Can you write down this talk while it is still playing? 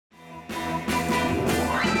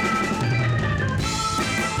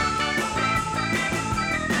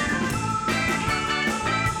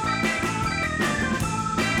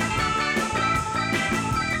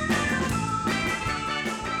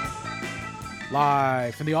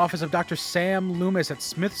Live from the office of Dr. Sam Loomis at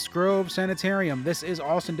Smith's Grove Sanitarium, this is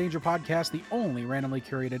Austin Danger Podcast, the only randomly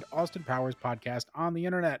curated Austin Powers podcast on the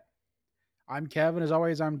internet. I'm Kevin. As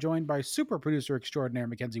always, I'm joined by super producer extraordinaire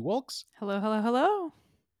Mackenzie Wilkes. Hello, hello, hello.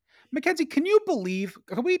 Mackenzie, can you believe,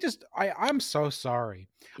 I'm so sorry.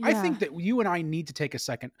 Yeah. I think that you and I need to take a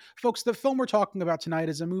second. Folks, the film we're talking about tonight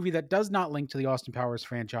is a movie that does not link to the Austin Powers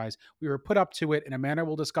franchise. We were put up to it in a manner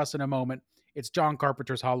we'll discuss in a moment. It's John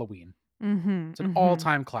Carpenter's Halloween. It's an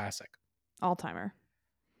all-time classic. All-timer.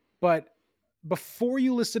 But before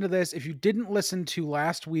you listen to this, if you didn't listen to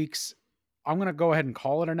last week's, I'm going to go ahead and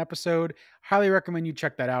call it an episode. Highly recommend you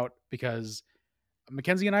check that out because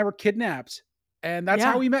Mackenzie and I were kidnapped. And that's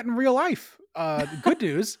how we met in real life. Good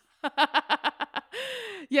news.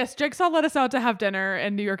 Yes, Jigsaw let us out to have dinner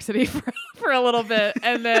in New York City for a little bit,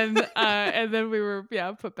 and then we were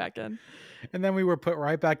put back in. And then we were put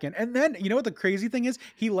right back in. And then you know what the crazy thing is?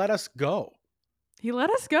 He let us go. He let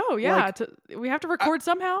us go. Yeah, we have to record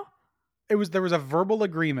somehow. There was a verbal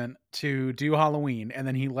agreement to do Halloween, and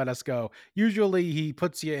then he let us go. Usually he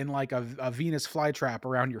puts you in like a Venus flytrap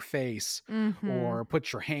around your face, or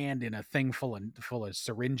puts your hand in a thing full of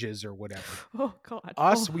syringes or whatever. Oh God!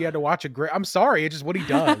 We had to watch I'm sorry, it's just what he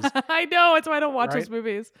does. I know, it's why I don't watch those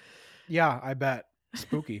movies. Yeah, I bet.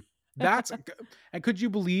 Spooky. And could you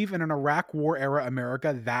believe in an Iraq War era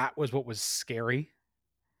America that was what was scary?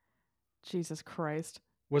 Jesus Christ.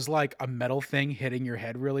 Was like a metal thing hitting your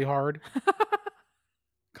head really hard.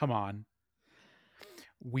 Come on.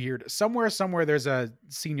 Weird. Somewhere there's a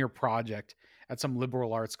senior project at some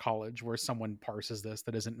liberal arts college where someone parses this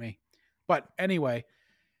that isn't me. But anyway,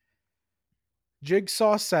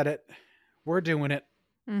 Jigsaw said it. We're doing it.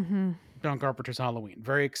 John Carpenter's Halloween.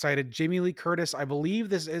 Very excited. Jamie Lee Curtis, I believe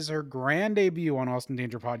this is her grand debut on Austin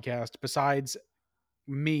Danger Podcast, besides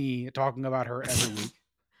me talking about her every week.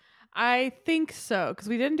 I think so, because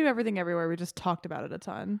we didn't do Everything Everywhere. We just talked about it a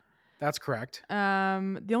ton. That's correct.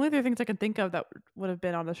 The only other things I can think of that would have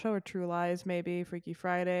been on the show are True Lies, maybe Freaky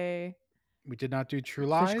Friday. We did not do True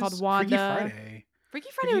Lies. Fish Called Wanda. Freaky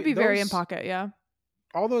Friday would be very in pocket, yeah.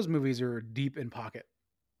 All those movies are deep in pocket.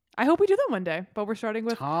 I hope we do them one day, but we're starting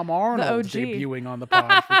with Tom Arnold debuting on the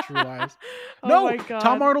pod for True Lies. Oh my God.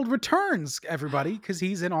 Tom Arnold returns, everybody, because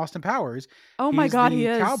he's in Austin Powers. Oh my God, he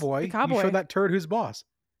is. Cowboy. You show that turd who's boss.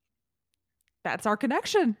 That's our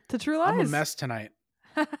connection to True Lies. I'm a mess tonight.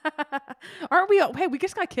 Aren't we? Hey, we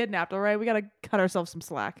just got kidnapped, all right? We got to cut ourselves some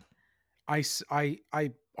slack.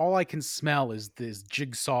 All I can smell is this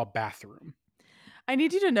Jigsaw bathroom. I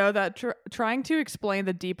need you to know that trying to explain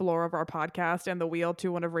the deep lore of our podcast and the wheel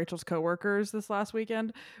to one of Rachel's coworkers this last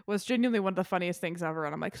weekend was genuinely one of the funniest things ever.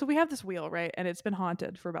 And I'm like, so we have this wheel, right? And it's been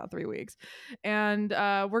haunted for about 3 weeks. And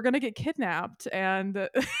we're going to get kidnapped. And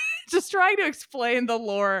just trying to explain the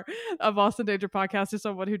lore of Austin Danger Podcast to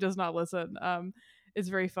someone who does not listen is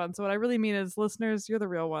very fun. So what I really mean is, listeners, you're the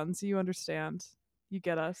real ones. You understand. You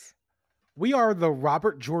get us. We are the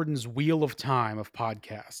Robert Jordan's Wheel of Time of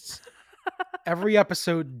podcasts. Every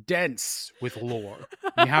episode dense with lore.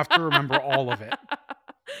 You have to remember all of it,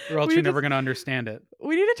 or else you're never going to understand it.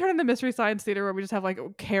 We need to turn into Mystery Science Theater where we just have like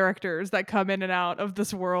characters that come in and out of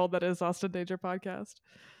this world that is Austin Danger Podcast.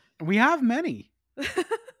 We have many.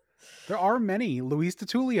 There are many. Luis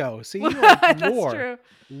DiTullio. See, that's lore.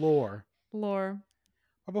 True. Lore.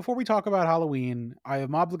 But before we talk about Halloween, I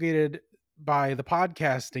am obligated by the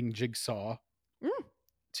podcasting Jigsaw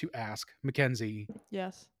to ask Mackenzie.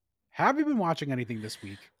 Yes. Have you been watching anything this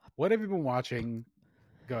week? What have you been watching?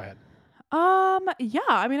 Go ahead. Yeah,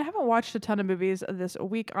 I mean, I haven't watched a ton of movies this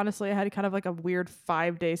week. Honestly, I had kind of like a weird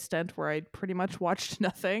 5-day stint where I pretty much watched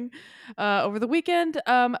nothing over the weekend.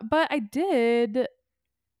 But I did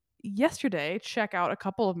yesterday check out a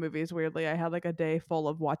couple of movies. Weirdly, I had like a day full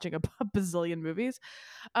of watching a bazillion movies.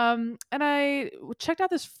 And I checked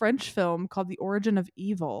out this French film called The Origin of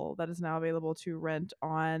Evil that is now available to rent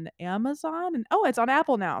on Amazon. And it's on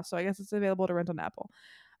Apple now. So I guess it's available to rent on Apple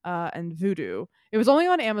and Vudu. It was only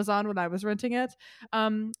on Amazon when I was renting it.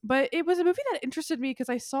 But it was a movie that interested me because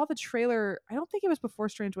I saw the trailer. I don't think it was before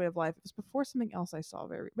Strange Way of Life. It was before something else I saw.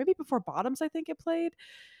 Maybe before Bottoms, I think it played.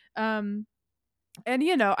 And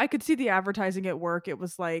I could see the advertising at work. It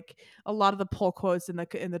was like a lot of the pull quotes in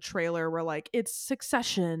the trailer were like, "It's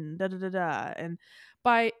Succession," da da da da, and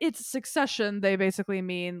by "it's Succession," they basically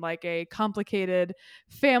mean like a complicated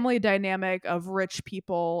family dynamic of rich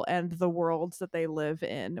people and the worlds that they live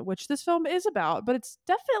in, which this film is about. But it's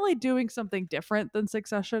definitely doing something different than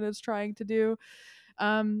Succession is trying to do.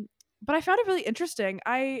 But I found it really interesting.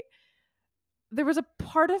 There was a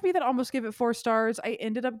part of me that almost gave it 4 stars. I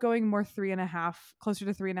ended up going more 3.5, closer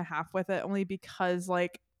to 3.5 with it, only because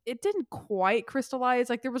like it didn't quite crystallize.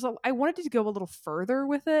 Like I wanted to go a little further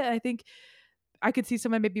with it. And I think I could see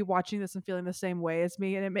someone maybe watching this and feeling the same way as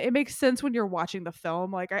me. And it makes sense when you're watching the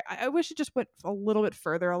film. Like I wish it just went a little bit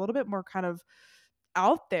further, a little bit more kind of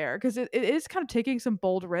out there, because it is kind of taking some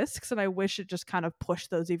bold risks, and I wish it just kind of pushed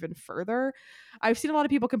those even further. I've seen a lot of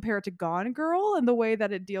people compare it to Gone Girl and the way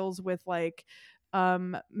that it deals with like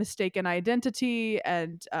mistaken identity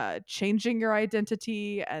and changing your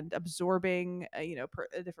identity and absorbing a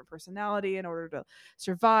different personality in order to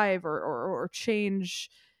survive or change,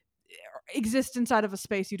 exist inside of a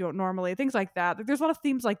space you don't normally, things like that. Like, there's a lot of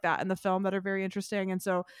themes like that in the film that are very interesting, and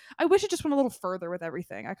so I wish it just went a little further with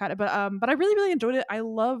everything. I kind of but I really really enjoyed it. I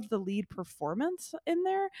loved the lead performance in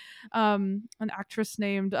there. An actress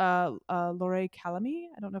named Laure Calamy,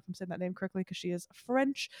 I don't know if I'm saying that name correctly because she is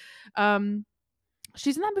French.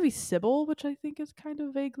 She's in that movie Sybil, which I think is kind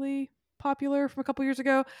of vaguely popular from a couple years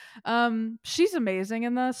ago. She's amazing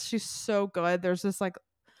in this. She's so good. There's this like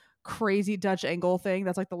crazy Dutch angle thing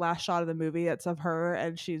that's like the last shot of the movie. It's of her,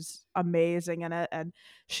 and she's amazing in it. And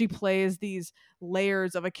she plays these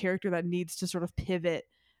layers of a character that needs to sort of pivot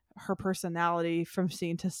her personality from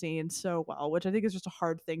scene to scene so well, which I think is just a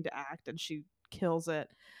hard thing to act, and she kills it.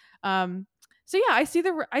 Um, so yeah, I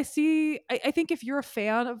think if you're a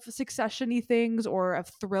fan of succession-y things or of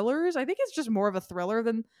thrillers, I think it's just more of a thriller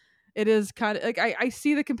than it is kind of like I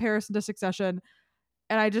see the comparison to Succession,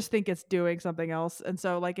 and I just think it's doing something else. And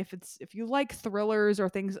so like if you like thrillers or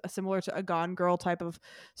things similar to a Gone Girl type of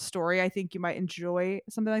story, I think you might enjoy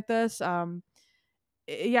something like this.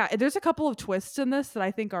 Yeah, there's a couple of twists in this that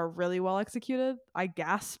I think are really well executed. I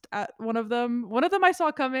gasped at one of them. One of them I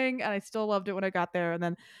saw coming, and I still loved it when I got there. And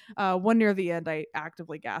then one near the end, I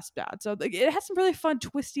actively gasped at. So like, it has some really fun,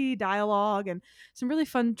 twisty dialogue and some really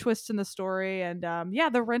fun twists in the story. And yeah,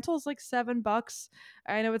 the rental is like $7.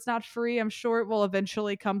 I know it's not free. I'm sure it will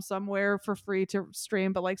eventually come somewhere for free to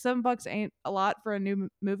stream, but like $7 ain't a lot for a new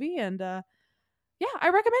movie. And yeah, I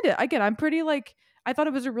recommend it. Again, I'm pretty like I thought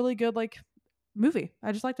it was a really good like movie.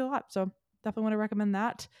 I just liked it a lot. So definitely want to recommend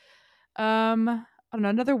that. I don't know.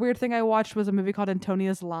 Another weird thing I watched was a movie called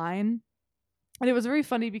Antonia's Line. And it was very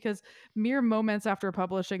funny because mere moments after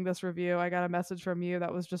publishing this review, I got a message from you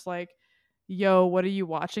that was just like, yo, what are you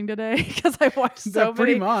watching today? Because I watched so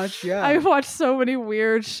Pretty many much, yeah. I watched so many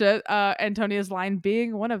weird shit, Antonia's Line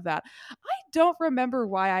being one of that. I don't remember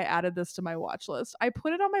why I added this to my watch list. I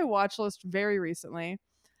put it on my watch list very recently.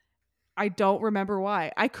 I don't remember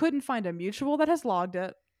why. I couldn't find a mutual that has logged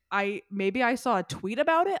it. Maybe I saw a tweet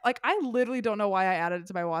about it. Like I literally don't know why I added it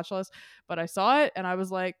to my watch list, but I saw it and I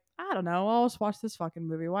was like, I don't know, I'll just watch this fucking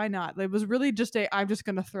movie. Why not? It was really just I'm just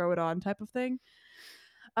gonna throw it on type of thing.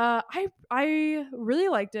 I really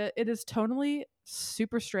liked it. It is tonally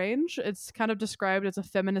super strange. It's kind of described as a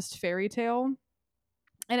feminist fairy tale,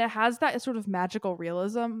 and it has that sort of magical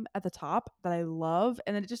realism at the top that I love,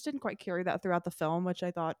 and then it just didn't quite carry that throughout the film, which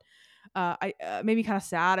I thought I made me kind of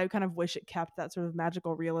sad. I kind of wish it kept that sort of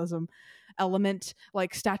magical realism element,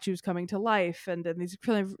 like statues coming to life, and these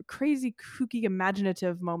kind of crazy, kooky,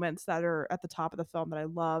 imaginative moments that are at the top of the film that I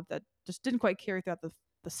love that just didn't quite carry throughout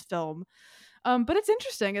this film. But it's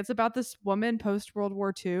interesting. It's about this woman post World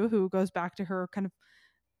War II who goes back to her kind of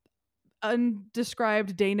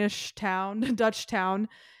undescribed Danish town, Dutch town,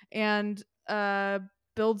 and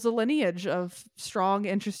builds a lineage of strong,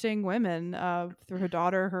 interesting women through her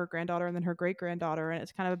daughter, her granddaughter, and then her great granddaughter. And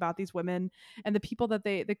it's kind of about these women and the people that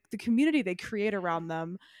the community they create around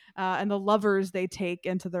them, and the lovers they take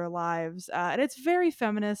into their lives. And it's very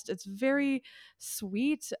feminist. It's very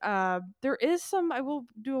sweet. There is some, I will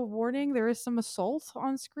do a warning, there is some assault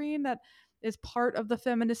on screen that is part of the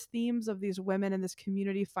feminist themes of these women in this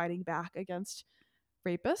community fighting back against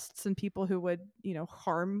rapists and people who would,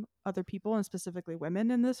 harm other people and specifically women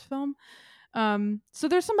in this film. So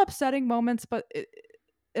there's some upsetting moments, but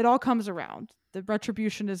it all comes around. The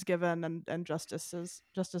retribution is given, and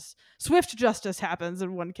swift justice happens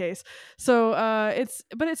in one case. So it's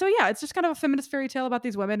just kind of a feminist fairy tale about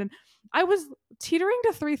these women. And I was teetering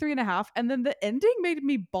to 3.5, and then the ending made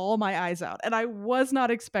me bawl my eyes out, and I was not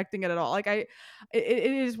expecting it at all. Like it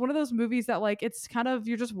is one of those movies that like it's kind of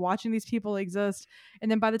you're just watching these people exist, and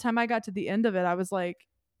then by the time I got to the end of it, I was like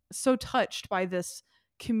so touched by this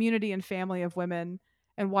community and family of women,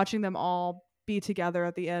 and watching them all be together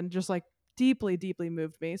at the end just like deeply deeply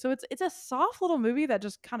moved me. So it's a soft little movie that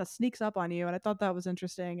just kind of sneaks up on you, and I thought that was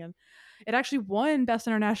interesting. And it actually won best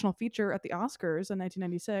international feature at the Oscars in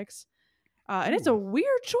 1996. And it's a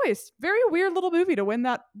weird choice, very weird little movie to win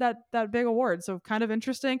that big award. So kind of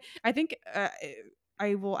interesting. I think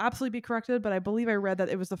I will absolutely be corrected, but I believe I read that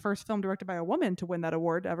it was the first film directed by a woman to win that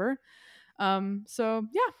award ever. So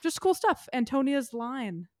yeah, just cool stuff. Antonia's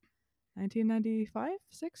Line, 1995,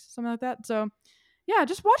 6, something like that. So yeah,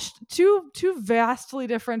 just watched two vastly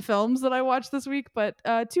different films that I watched this week, but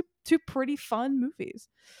two pretty fun movies.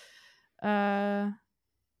 Uh,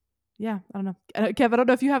 yeah, I don't know, Kev. I don't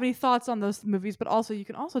know if you have any thoughts on those movies, but also you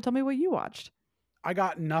can also tell me what you watched. I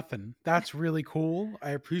got nothing. That's really cool.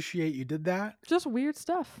 I appreciate you did that. Just weird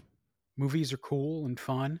stuff. Movies are cool and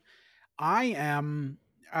fun. I am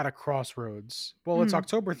at a crossroads. Well, it's Mm.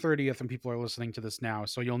 October 30th and people are listening to this now,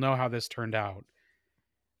 so you'll know how this turned out.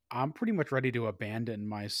 I'm pretty much ready to abandon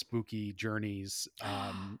my spooky journeys.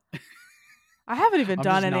 I haven't even I'm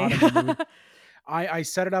done just any. not in the mood. I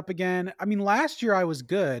set it up again. I mean, last year I was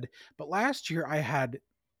good, but last year I had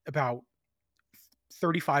about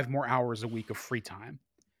 35 more hours a week of free time.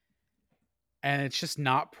 And it's just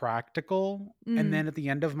not practical. And Mm. then at the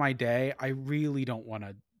end of my day, I really don't want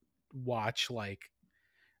to watch like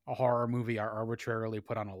a horror movie I arbitrarily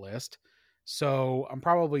put on a list. So I'm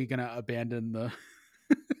probably going to abandon the.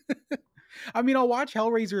 I mean, I'll watch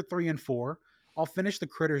Hellraiser 3 and 4. I'll finish the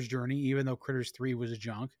Critters journey, even though Critters 3 was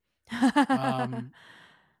junk. Um,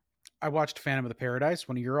 I watched Phantom of the Paradise,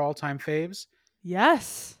 one of your all time faves.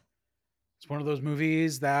 Yes. It's one of those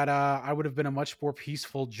movies that I would have been a much more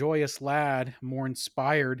peaceful, joyous lad, more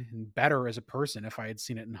inspired and better as a person if I had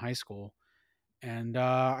seen it in high school. And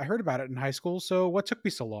I heard about it in high school, so what took me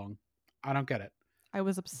so long? I don't get it. I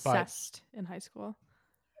was But obsessed in high school.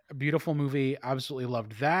 a beautiful movie, absolutely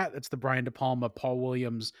loved that. It's the Brian De Palma, Paul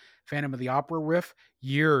Williams, Phantom of the Opera riff,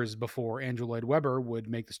 years before Andrew Lloyd Webber would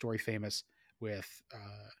make the story famous with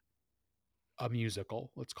a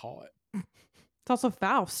musical, let's call it. It's also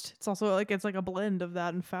Faust. It's also it's like a blend of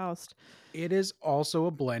that and Faust. It is also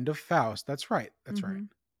a blend of Faust. That's right. That's right. Mhm.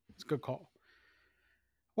 It's a good call.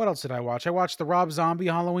 What else did I watch? I watched the Rob Zombie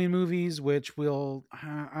Halloween movies, which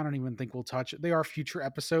I don't even think we'll touch. They are future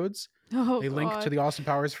episodes. Oh They link to god. the Austin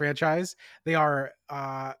Powers franchise. They are,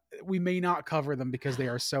 we may not cover them because they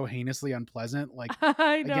are so heinously unpleasant. Like,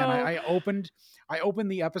 I again, know. I opened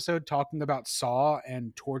the episode talking about Saw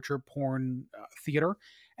and torture porn theater.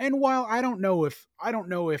 And while I don't know if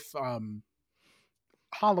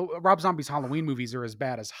Rob Zombie's Halloween movies are as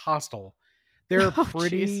bad as Hostel, Oh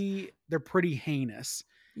jeez. they're pretty heinous,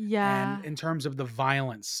 and Yeah. in terms of the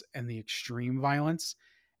violence and the extreme violence.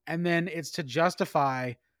 And then it's to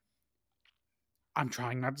justify, I'm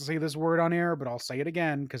trying not to say this word on air, but I'll say it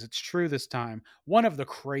again because it's true this time, one of the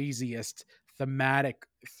craziest thematic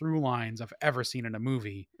through lines I've ever seen in a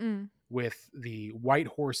movie, Mm. with the white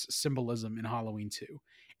horse symbolism in Halloween 2.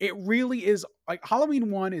 It really is, like,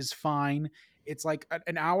 Halloween 1 is fine. It's like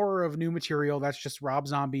an hour of new material that's just Rob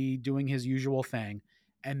Zombie doing his usual thing,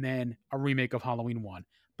 and then a remake of Halloween 1.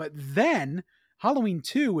 But then Halloween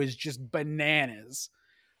 2 is just bananas.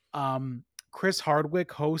 Chris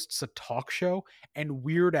Hardwick hosts a talk show, and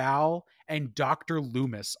Weird Al and Dr.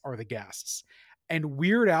 Loomis are the guests. And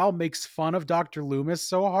Weird Al makes fun of Dr. Loomis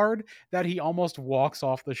so hard that he almost walks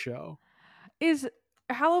off the show. Is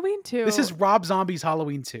Halloween This 2, is Rob Zombie's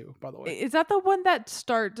Halloween 2, by the way. is that the one that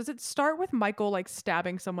does it start with Michael like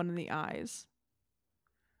stabbing someone in the eyes?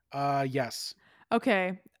 Yes.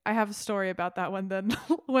 Okay, I have a story about that one then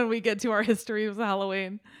when we get to our history of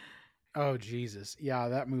Halloween. Oh, Jesus. Yeah,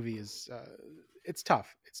 that movie is, it's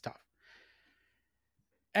tough. It's tough.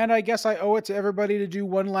 And I guess I owe it to everybody to do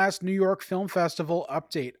one last New York Film Festival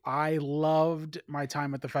update. I loved my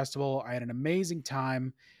time at the festival. I had an amazing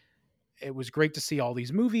time. It was great to see all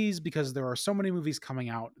these movies because there are so many movies coming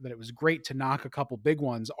out that it was great to knock a couple big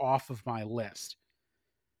ones off of my list.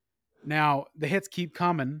 Now, the hits keep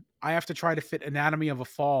coming. I have to try to fit Anatomy of a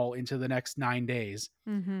Fall into the next 9 days,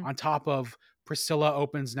 Mm-hmm. on top of Priscilla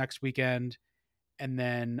opens next weekend. And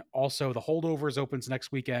then also The Holdovers opens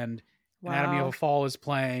next weekend. Anatomy of a Wow. Fall is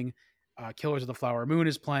playing. Killers of the Flower Moon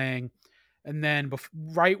is playing. And then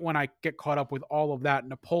right when I get caught up with all of that,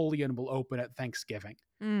 Napoleon will open at Thanksgiving.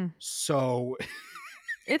 Mm. So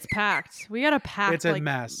It's packed. We got a packed it's a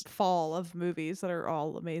mess. fall of movies that are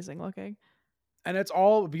all amazing looking. And it's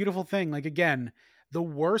all a beautiful thing. Like, again, the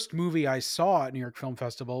worst movie I saw at New York Film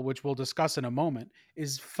Festival, which we'll discuss in a moment,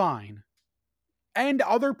 is fine. And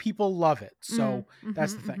other people love it. So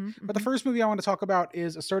that's the thing. But the first movie I want to talk about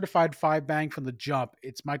is a certified 5 bang from the jump.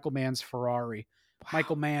 It's Michael Mann's Ferrari. Wow.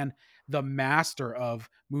 Michael Mann, the master of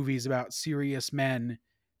movies about serious men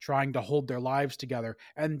trying to hold their lives together.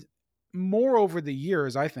 And more over the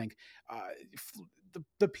years, I think,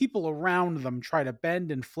 the people around them try to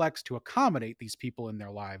bend and flex to accommodate these people in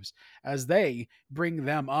their lives as they bring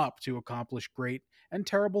them up to accomplish great and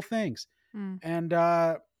terrible things. Mm. And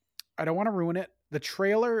I don't want to ruin it. The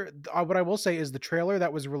trailer, what I will say is the trailer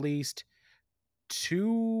that was released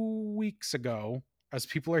 2 weeks ago, as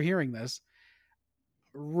people are hearing this,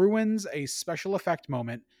 ruins a special effect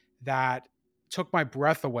moment that took my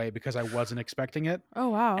breath away because I wasn't expecting it. Oh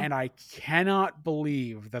wow. And I cannot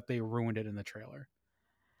believe that they ruined it in the trailer.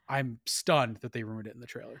 I'm stunned that they ruined it in the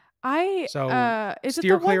trailer. I So is it the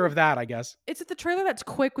steer one? clear of that, I guess. Is it the trailer that's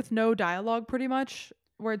quick with no dialogue, pretty much,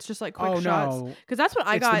 where it's just like quick Oh shots? no, Because that's what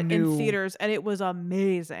I it's the got in new. theaters, and it was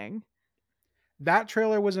amazing. That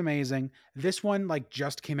trailer was amazing. This one like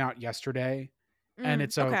just came out yesterday, and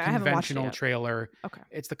it's a Okay, I haven't watched it conventional yet. trailer. Okay.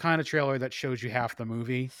 It's the kind of trailer that shows you half the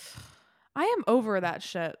movie. I am over that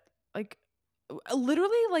shit. Like,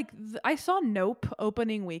 literally, like I saw Nope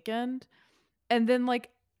opening weekend, and then like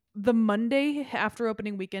the Monday after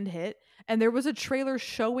opening weekend hit, and there was a trailer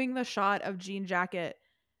showing the shot of Jean Jacket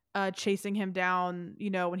chasing him down,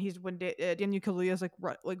 when Daniel Kaluuya is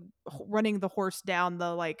like running the horse down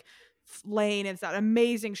the like lane. It's that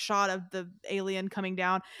amazing shot of the alien coming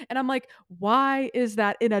down, and I'm like, why is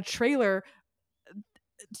that in a trailer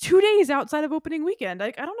 2 days outside of opening weekend?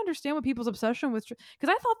 Like, I don't understand what people's obsession with,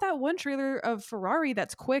 because I thought that one trailer of Ferrari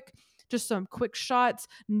that's quick, just some quick shots,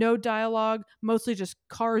 no dialogue, mostly just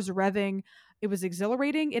cars revving. It was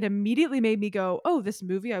exhilarating. It immediately made me go, oh, this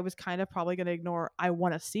movie I was kind of probably going to ignore, I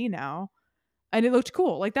want to see now. And it looked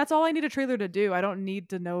cool. Like, that's all I need a trailer to do. I don't need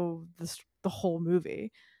to know the whole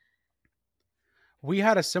movie. We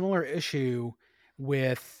had a similar issue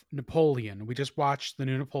with Napoleon. We just watched the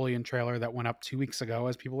new Napoleon trailer that went up 2 weeks ago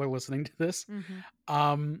as people are listening to this.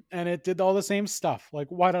 And it did all the same stuff. Like,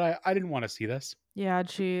 why did I didn't want to see this. Yeah,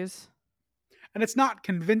 geez. And it's not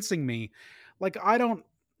convincing me. Like, I don't,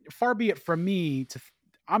 far be it from me to,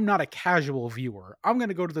 I'm not a casual viewer. I'm going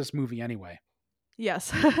to go to this movie anyway.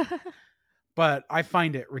 Yes. But I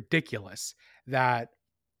find it ridiculous that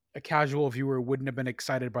a casual viewer wouldn't have been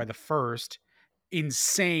excited by the first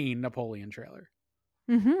insane Napoleon trailer.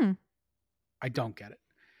 I don't get it.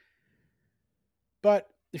 But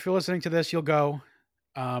if you're listening to this, you'll go.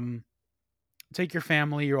 Take your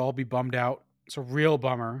family. You'll all be bummed out. It's a real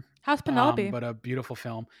bummer. How's Penelope? But a beautiful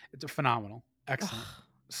film. It's a phenomenal. Excellent.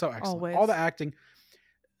 So excellent. Always. All the acting.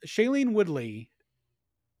 Shailene Woodley,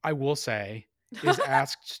 I will say, is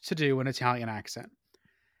asked to do an Italian accent.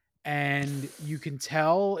 And you can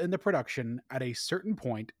tell in the production at a certain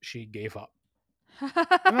point she gave up.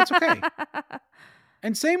 And that's okay.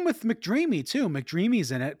 And same with McDreamy too.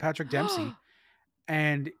 McDreamy's in it, Patrick Dempsey.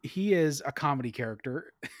 And he is a comedy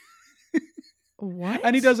character. What?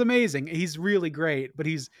 And he does amazing. He's really great, but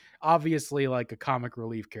he's obviously like a comic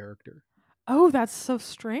relief character. Oh, that's so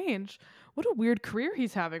strange. What a weird career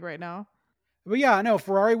he's having right now. But yeah, no,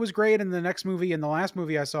 Ferrari was great. And the next movie, and the last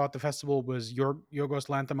movie I saw at the festival was Yorgos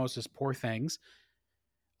Lanthimos' Poor Things.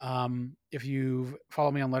 If you follow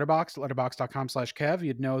me on letterboxd.com/Kev,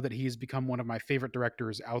 you'd know that he's become one of my favorite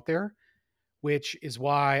directors out there, which is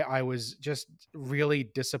why I was just really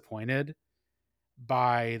disappointed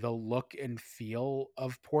by the look and feel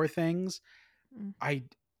of Poor Things. I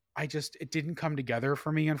just, it didn't come together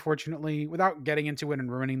for me, unfortunately, without getting into it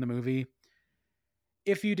and ruining the movie.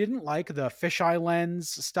 If you didn't like the fisheye lens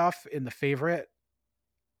stuff in The Favorite,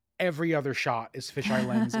 every other shot is fisheye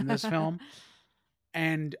lens in this film.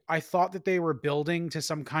 And I thought that they were building to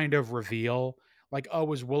some kind of reveal. Like, oh,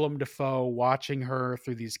 was Willem Dafoe watching her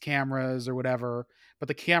through these cameras or whatever? But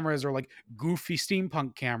the cameras are like goofy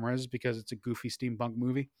steampunk cameras because it's a goofy steampunk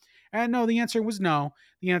movie. And no, the answer was no.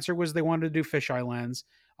 The answer was they wanted to do fisheye lens.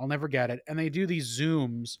 I'll never get it. And they do these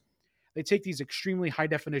zooms. They take these extremely high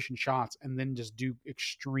definition shots and then just do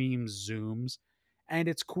extreme zooms. And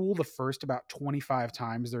it's cool the first about 25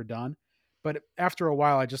 times they're done. But after a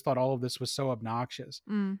while, I just thought all of this was so obnoxious.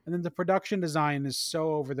 And then the production design is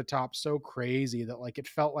so over the top, so crazy that like it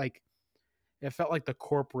felt like the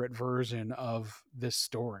corporate version of this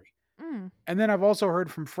story. And then I've also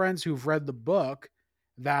heard from friends who've read the book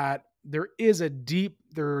that there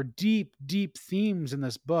are deep themes in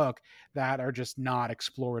this book that are just not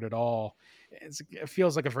explored at all. It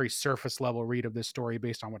feels like a very surface level read of this story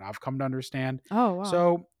based on what I've come to understand. Oh, wow.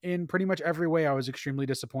 So in pretty much every way, I was extremely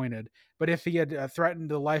disappointed. But if he had threatened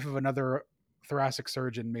the life of another thoracic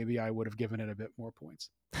surgeon, maybe I would have given it a bit more points.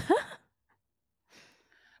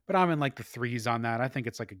 But I'm in like the threes on that. I think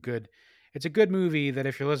it's like it's a good movie that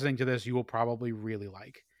if you're listening to this, you will probably really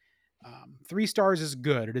like. 3 stars is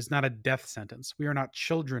good. It is not a death sentence. We are not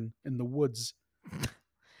children in the woods.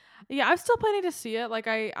 Yeah, I'm still planning to see it. Like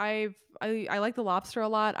I like The Lobster a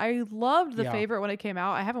lot. I loved The Favorite when it came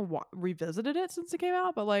out. I haven't revisited it since it came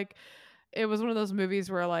out, but like it was one of those movies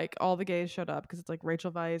where like all the gays showed up because it's like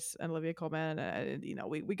Rachel Weisz and Olivia Colman, and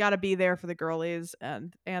we got to be there for the girlies,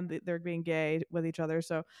 and they're being gay with each other.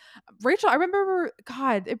 So Rachel, I remember,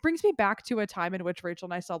 God, it brings me back to a time in which Rachel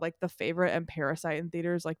and I saw like The Favorite and Parasite in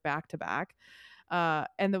theaters like back to back.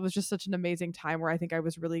 And it was just such an amazing time where I think I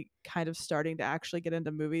was really kind of starting to actually get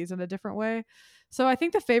into movies in a different way. So I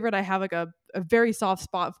think The Favorite I have like a very soft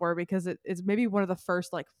spot for because it is maybe one of the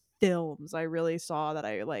first like films I really saw that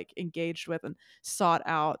I like engaged with and sought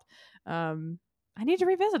out. I need to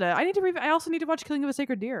revisit it. I also need to watch Killing of a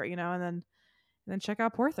Sacred Deer, and then check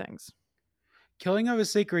out Poor Things. Killing of a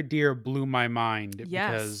Sacred Deer blew my mind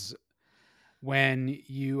Yes. because when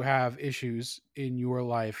you have issues in your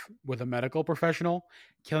life with a medical professional,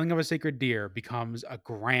 Killing of a Sacred Deer becomes a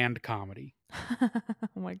grand comedy.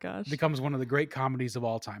 Oh my gosh. Becomes one of the great comedies of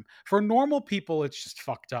all time. For normal people, it's just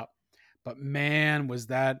fucked up. But man, was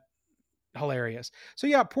that hilarious. So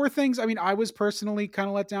yeah, Poor Things. I mean, I was personally kind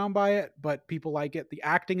of let down by it, but people like it. The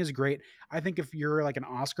acting is great. I think if you're like an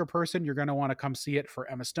Oscar person, you're going to want to come see it for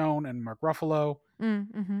Emma Stone and Mark Ruffalo,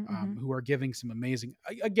 Mm-hmm. who are giving some amazing.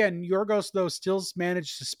 Again, Yorgos though still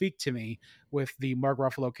managed to speak to me with the Mark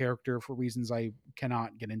Ruffalo character for reasons I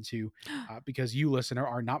cannot get into, because you listener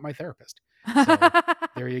are not my therapist. So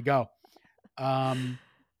there you go. And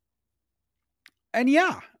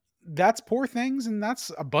yeah, that's Poor Things, and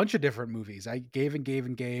that's a bunch of different movies. I gave and gave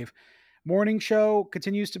and gave. Morning Show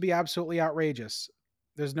continues to be absolutely outrageous.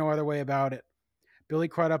 There's no other way about it. Billy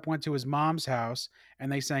Crudup went to his mom's house and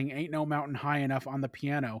they sang Ain't No Mountain High Enough on the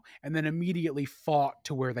piano and then immediately fought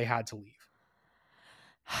to where they had to leave.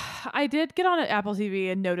 I did get on at Apple TV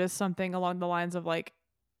and notice something along the lines of like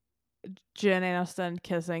Jen Aniston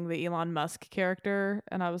kissing the Elon Musk character,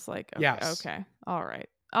 and I was like, okay, Yes. okay, all right.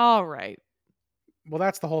 Well,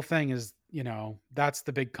 that's the whole thing is, that's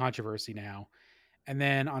the big controversy now. And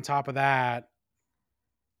then on top of that,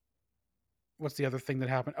 what's the other thing that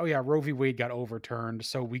happened? Oh yeah, Roe v. Wade got overturned,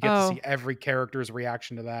 so we get to see Oh, every character's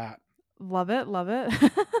reaction to that, love it.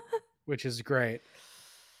 which is great.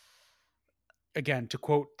 Again, to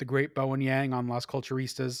quote the great Bowen Yang on Las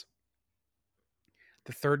Culturistas,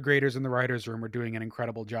 the third graders in the writers' room are doing an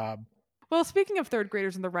incredible job. Well, speaking of third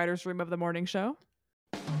graders in the writers' room of the morning show,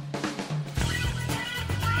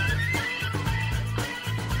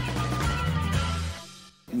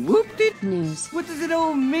 Whoop-de news. What does it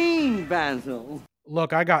all mean, Basil?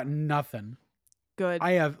 Look, I got nothing. good.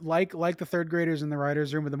 I have like the third graders in the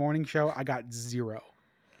writers' room of the morning show. I got zero.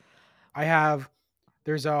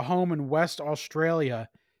 There's a home in West Australia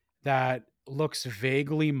that looks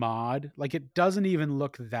vaguely mod. Like it doesn't even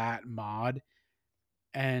look that mod.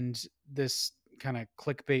 And this kind of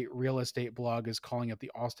clickbait real estate blog is calling it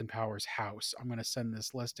the Austin Powers house. I'm going to send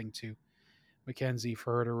this listing to Mackenzie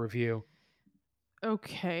for her to review.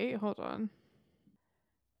 Okay, hold on.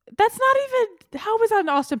 That's not even. How was that an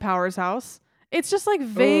Austin Powers house? It's just like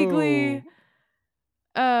vaguely.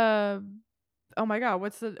 Oh. Oh my god,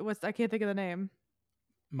 what's I can't think of the name.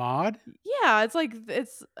 Mod? Yeah, it's like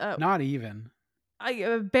it's Not even.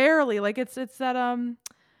 I barely like it's that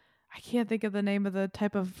I can't think of the name of the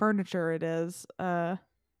type of furniture it is. Yeah,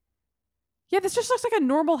 this just looks like a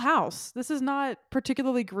normal house. This is not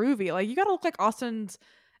particularly groovy. Like you got to look like Austin's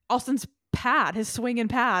pad, his swinging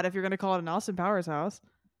pad if you're going to call it an Austin Powers house.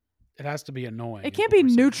 It has to be annoying. It can't be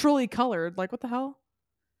neutrally colored. Like what the hell?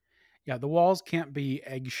 Yeah, the walls can't be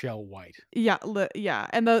eggshell white. Yeah, yeah.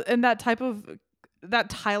 And that type of that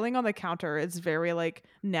tiling on the counter is very like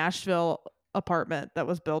Nashville apartment that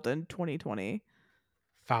was built in 2020.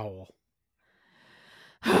 Foul.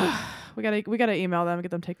 we gotta email them and get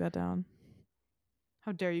them to take that down.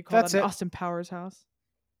 How dare you call that an Austin Powers house?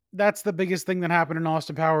 That's the biggest thing that happened in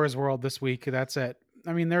Austin Powers world this week. That's it.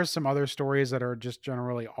 I mean, there's some other stories that are just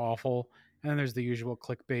generally awful. And then there's the usual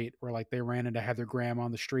clickbait where like they ran into Heather Graham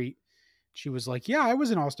on the street. She was like, yeah, I was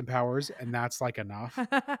in Austin Powers. And that's like enough.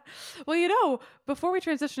 Well, before we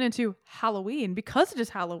transition into Halloween, because it is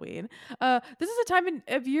Halloween, this is a time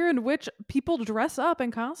of year in which people dress up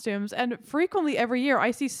in costumes. And frequently every year,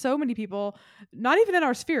 I see so many people, not even in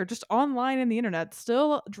our sphere, just online in the internet,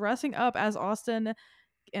 still dressing up as Austin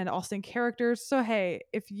and Austin characters. So, hey,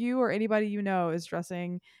 if you or anybody you know is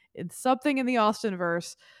dressing in something in the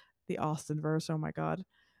Austinverse, oh my God.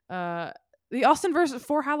 The Austinverse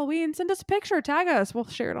for Halloween, send us a picture, tag us. We'll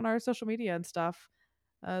share it on our social media and stuff.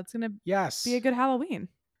 It's going to be a good Halloween.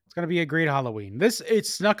 It's going to be a great Halloween. It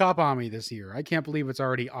snuck up on me this year. I can't believe it's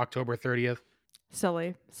already October 30th.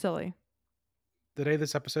 Silly. The day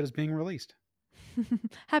this episode is being released.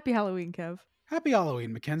 Happy Halloween, Kev. Happy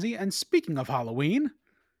Halloween, Mackenzie. And speaking of Halloween,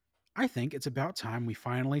 I think it's about time we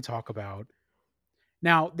finally talk about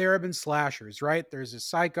Now, there have been slashers, right? There's a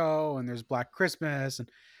Psycho and there's Black Christmas, and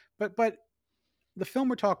but the film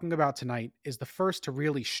we're talking about tonight is the first to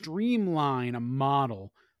really streamline a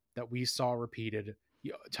model that we saw repeated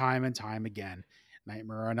time and time again.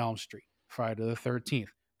 Nightmare on Elm Street, Friday the 13th,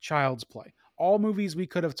 Child's Play. All movies we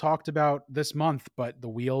could have talked about this month, but the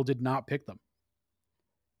wheel did not pick them.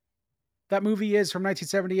 That movie is from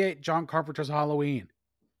 1978, John Carpenter's Halloween.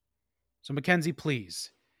 So, Mackenzie,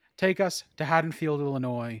 please take us to Haddonfield,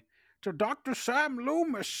 Illinois, to Dr. Sam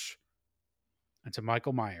Loomis, and to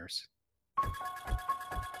Michael Myers.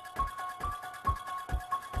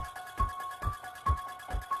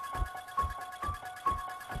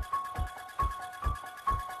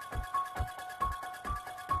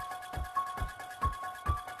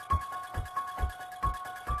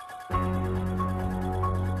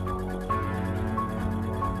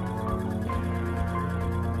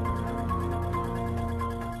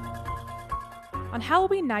 On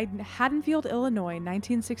Halloween night in Haddonfield, Illinois,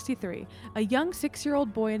 1963, a young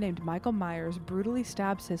 6-year-old boy named Michael Myers brutally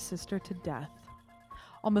stabs his sister to death.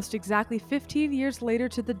 Almost exactly 15 years later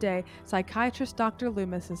to the day, psychiatrist Dr.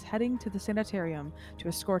 Loomis is heading to the sanitarium to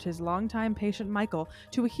escort his longtime patient Michael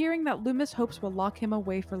to a hearing that Loomis hopes will lock him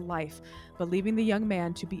away for life, believing the young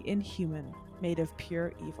man to be inhuman, made of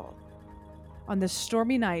pure evil. On this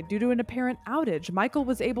stormy night, due to an apparent outage, Michael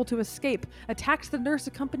was able to escape, attacks the nurse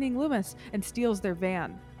accompanying Loomis, and steals their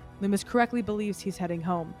van. Loomis correctly believes he's heading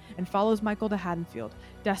home and follows Michael to Haddonfield,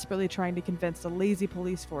 desperately trying to convince the lazy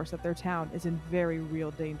police force that their town is in very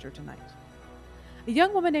real danger tonight. A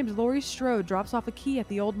young woman named Laurie Strode drops off a key at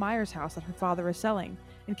the old Myers house that her father is selling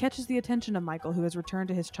and catches the attention of Michael, who has returned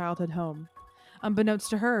to his childhood home. Unbeknownst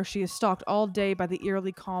to her, she is stalked all day by the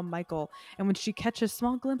eerily calm Michael, and when she catches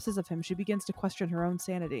small glimpses of him, she begins to question her own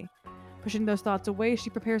sanity. Pushing those thoughts away, she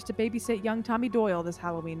prepares to babysit young Tommy Doyle this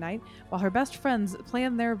Halloween night, while her best friends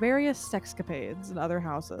plan their various sexcapades in other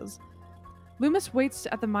houses. Loomis waits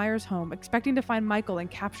at the Myers home, expecting to find Michael and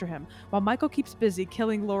capture him, while Michael keeps busy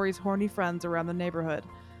killing Laurie's horny friends around the neighborhood.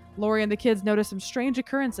 Laurie and the kids notice some strange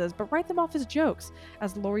occurrences, but write them off as jokes,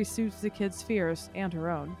 as Laurie soothes the kids' fears and her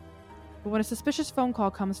own. But when a suspicious phone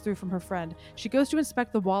call comes through from her friend, she goes to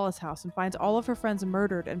inspect the Wallace house and finds all of her friends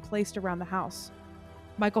murdered and placed around the house.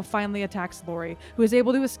 Michael finally attacks Laurie, who is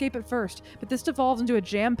able to escape at first, but this devolves into a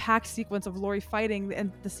jam-packed sequence of Laurie fighting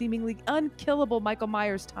and the seemingly unkillable Michael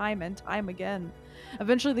Myers time and time again.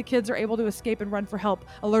 Eventually, the kids are able to escape and run for help,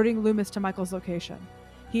 alerting Loomis to Michael's location.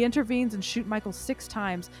 He intervenes and shoots Michael 6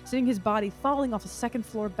 times, sending his body falling off a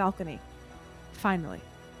second-floor balcony. Finally,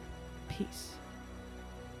 peace.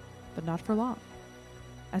 But not for long.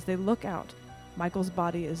 As they look out, Michael's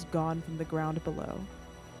body is gone from the ground below.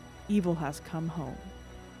 Evil has come home,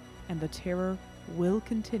 and the terror will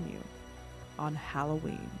continue on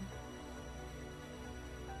Halloween.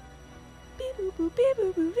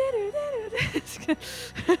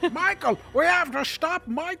 Michael, we have to stop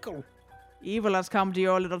Michael. Evil has come to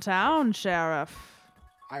your little town, Sheriff.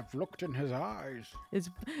 I've looked in his eyes. His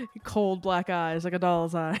cold black eyes, like a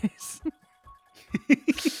doll's eyes.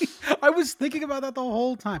 I was thinking about that the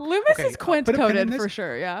whole time. Loomis is quint coded for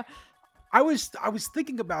sure, yeah. I was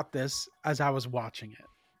thinking about this as I was watching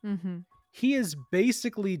it. Mm-hmm. He is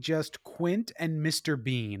basically just Quint and Mr.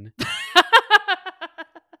 Bean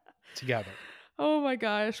together. Oh my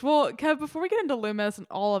gosh. Well, Kev, before we get into Loomis and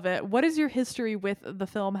all of it, what is your history with the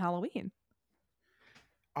film Halloween?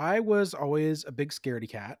 I was always a big scaredy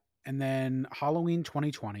cat. And then Halloween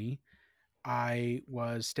 2020, I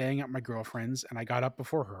was staying at my girlfriend's and I got up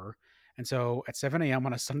before her. And so at 7 a.m.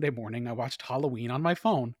 on a Sunday morning, I watched Halloween on my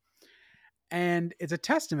phone. And it's a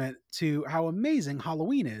testament to how amazing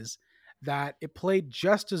Halloween is that it played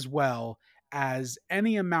just as well as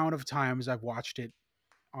any amount of times I've watched it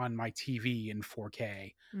on my TV in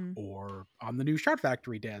 4K or on the new Shout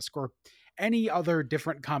Factory disc or any other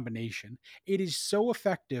different combination. It is so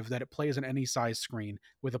effective that it plays on any size screen,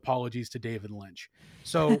 with apologies to David Lynch.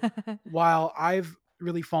 So while I've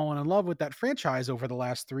really fallen in love with that franchise over the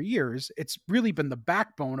last 3 years, it's really been the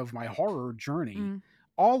backbone of my horror journey.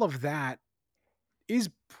 All of that is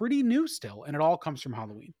pretty new still, and it all comes from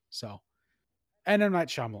Halloween. So, and M. Night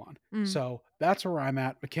Shyamalan. So that's where I'm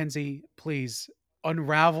at. Mackenzie, please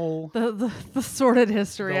unravel the sordid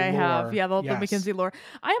history I have. Yeah, the Yes. Mackenzie lore.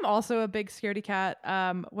 I am also a big scaredy cat.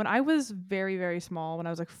 When I was very, very small, when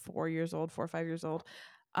I was like 4 or 5 years old,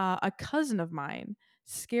 a cousin of mine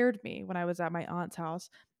scared me when I was at my aunt's house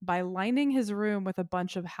by lining his room with a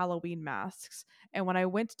bunch of Halloween masks. And when I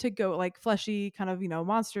went to go, like fleshy kind of,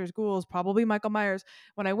 monsters, ghouls, probably Michael Myers,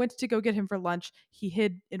 when I went to go get him for lunch, he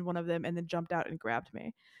hid in one of them and then jumped out and grabbed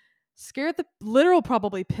me. scared the literal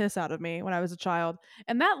probably piss out of me when I was a child.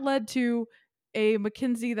 And that led to a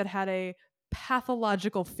Mackenzie that had a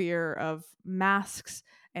pathological fear of masks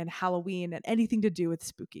and Halloween and anything to do with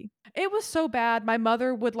spooky. It was so bad. My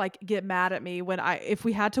mother would like get mad at me when if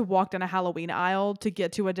we had to walk down a Halloween aisle to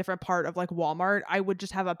get to a different part of like Walmart, I would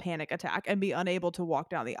just have a panic attack and be unable to walk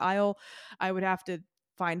down the aisle. I would have to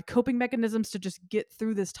find coping mechanisms to just get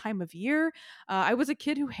through this time of year. I was a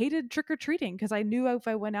kid who hated trick-or-treating because I knew if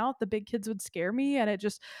I went out, the big kids would scare me. And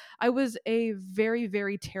I was a very,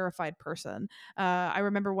 very terrified person. I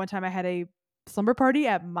remember one time I had a slumber party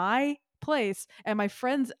at my place and my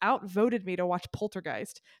friends outvoted me to watch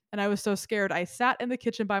Poltergeist, and I was so scared I sat in the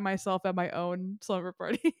kitchen by myself at my own slumber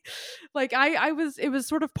party. Like it was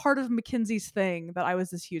sort of part of Mackenzie's thing that I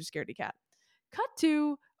was this huge scaredy cat. Cut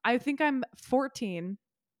to, I think I'm 14.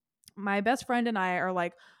 My best friend and I are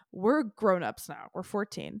like, we're grown-ups now, we're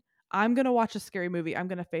 14, I'm gonna watch a scary movie, I'm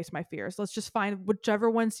gonna face my fears, let's just find whichever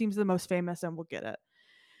one seems the most famous and we'll get it.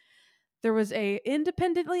 There was a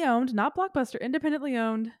independently owned, not Blockbuster, independently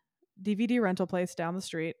owned DVD rental place down the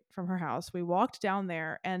street from her house. We walked down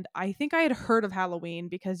there, and I think I had heard of Halloween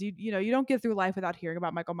because you know you don't get through life without hearing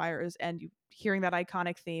about Michael Myers and you hearing that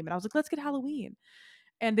iconic theme. And I was like, let's get Halloween.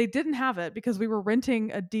 And they didn't have it because we were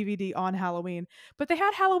renting a DVD on Halloween, but they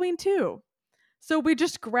had Halloween 2. So we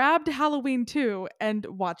just grabbed Halloween 2 and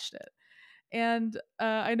watched it. And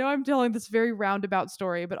I know I'm telling this very roundabout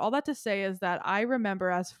story, but all that to say is that I remember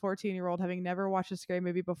as a 14-year-old having never watched a scary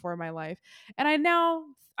movie before in my life. And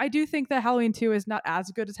I do think that Halloween 2 is not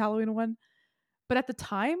as good as Halloween 1. But at the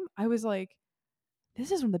time, I was like,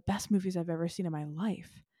 this is one of the best movies I've ever seen in my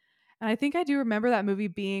life. And I think I do remember that movie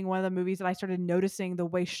being one of the movies that I started noticing the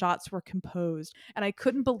way shots were composed. And I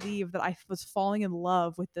couldn't believe that I was falling in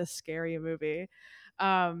love with this scary movie.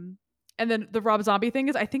 And then the Rob Zombie thing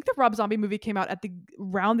is, I think the Rob Zombie movie came out at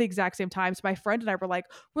around the exact same time. So my friend and I were like,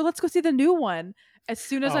 well, let's go see the new one. As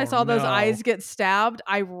soon as I saw those eyes get stabbed,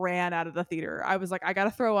 I ran out of the theater. I was like, I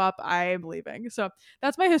gotta throw up. I'm leaving. So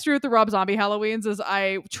that's my history with the Rob Zombie Halloweens. Is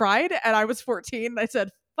I tried and I was 14 and I said,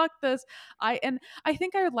 fuck this. I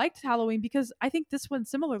think I liked Halloween because I think this one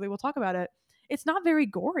similarly, we'll talk about it, it's not very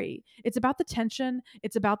gory. It's about the tension.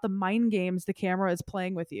 It's about the mind games the camera is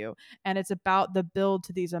playing with you. And it's about the build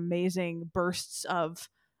to these amazing bursts of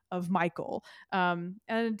Michael.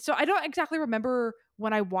 And so I don't exactly remember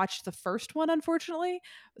when I watched the first one, unfortunately.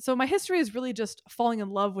 So my history is really just falling in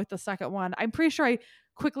love with the second one. I'm pretty sure I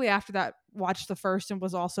quickly after that watched the first and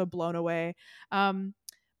was also blown away.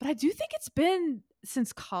 But I do think it's been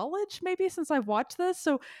since college, maybe since I've watched this.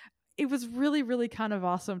 So it was really, really kind of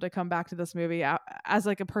awesome to come back to this movie as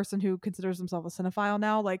like a person who considers himself a cinephile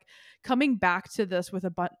now, like coming back to this with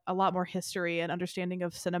a lot more history and understanding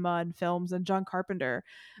of cinema and films and John Carpenter.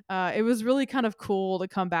 It was really kind of cool to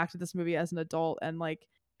come back to this movie as an adult, and like,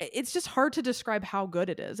 it's just hard to describe how good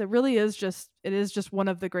it is. It really is it is just one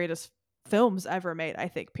of the greatest films ever made, I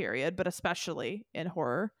think, period, but especially in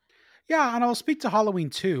horror. Yeah, and I'll speak to Halloween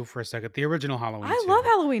 2 for a second, the original Halloween 2. I love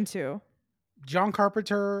Halloween 2. John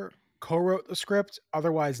Carpenter co-wrote the script,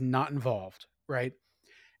 otherwise not involved, right?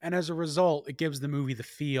 And as a result, it gives the movie the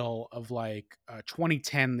feel of like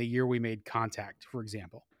 2010, the year we made Contact, for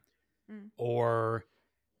example, or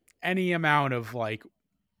any amount of like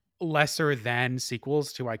lesser than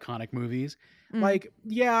sequels to iconic movies. Like,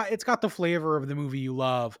 yeah, it's got the flavor of the movie you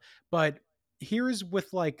love, but here's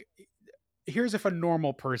if a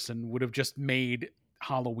normal person would have just made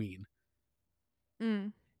Halloween.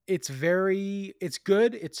 It's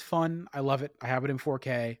good. It's fun. I love it. I have it in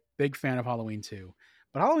 4K. Big fan of Halloween 2.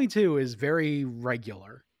 But Halloween 2 is very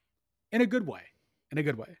regular in a good way.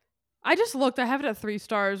 I just looked. I have it at 3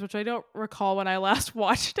 stars, which I don't recall when I last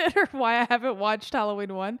watched it or why I haven't watched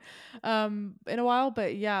Halloween 1 in a while.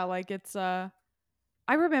 But yeah, like it's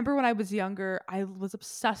I remember when I was younger, I was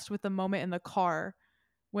obsessed with the moment in the car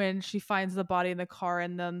when she finds the body in the car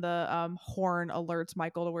and then the horn alerts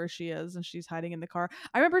Michael to where she is and she's hiding in the car.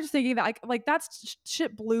 I remember just thinking that like that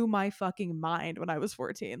shit blew my fucking mind when I was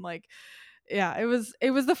 14. Like, yeah, it was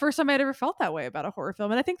the first time I'd ever felt that way about a horror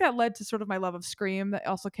film. And I think that led to sort of my love of Scream that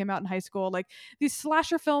also came out in high school. Like these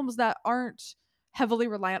slasher films that aren't heavily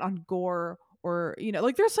reliant on gore or, you know,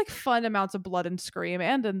 like there's like fun amounts of blood in Scream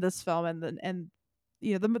and in this film, and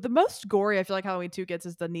you know, the most gory I feel like Halloween 2 gets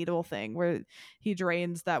is the needle thing where he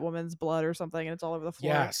drains that woman's blood or something and it's all over the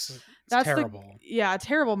floor. Yes, that's terrible. A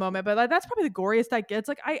terrible moment, but like, that's probably the goriest that gets.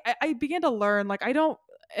 Like I began to learn, like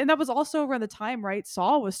and that was also around the time, right?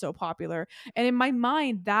 Saw was so popular. And in my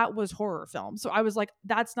mind, that was horror film. So I was like,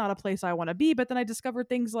 that's not a place I want to be. But then I discovered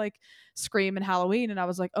things like Scream and Halloween. And I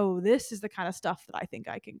was like, oh, this is the kind of stuff that I think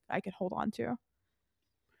I can hold on to.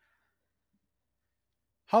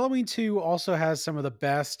 Halloween 2 also has some of the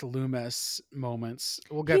best Loomis moments.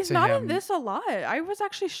 We'll get He's to not him. in this a lot. I was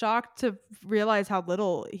actually shocked to realize how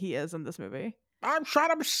little he is in this movie. I shot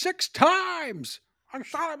him 6 times. I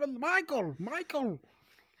shot him in Michael.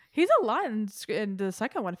 He's a lot in the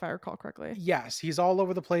second one, if I recall correctly. Yes, he's all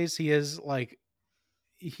over the place. He is like,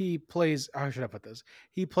 he plays, how should I put this?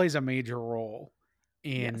 He plays a major role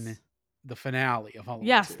in Yes. the finale of Halloween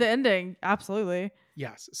Yes, 2. the ending, absolutely.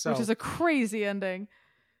 Yes. So Which is a crazy ending.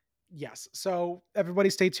 yes. So everybody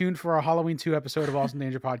stay tuned for our Halloween 2 episode of Awesome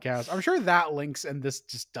Danger Podcast. I'm sure that links and this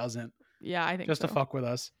just doesn't, Yeah, I think just so. to fuck with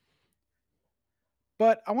us.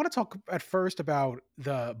 But I want to talk at first about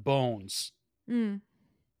the bones. Mm.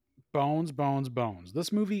 Bones.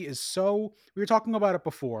 This movie is so, we were talking about it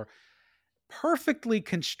before, perfectly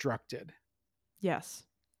constructed. Yes.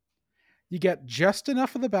 You get just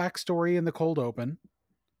enough of the backstory in the cold open.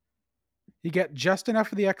 You get just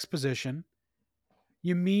enough of the exposition.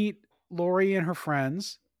 You meet Laurie and her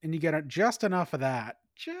friends, and you get just enough of that.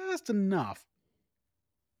 Just enough.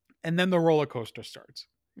 And then the roller coaster starts.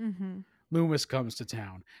 Mm-hmm. Loomis comes to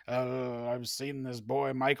town. I've seen this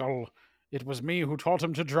boy, Michael. It was me who taught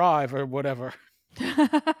him to drive, or whatever.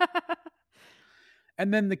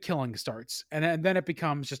 And then the killing starts. And then it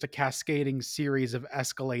becomes just a cascading series of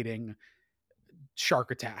escalating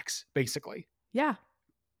shark attacks, basically. Yeah.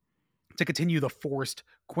 To continue the forced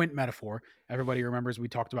Quint metaphor, everybody remembers we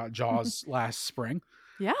talked about Jaws last spring.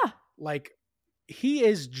 Yeah. Like, he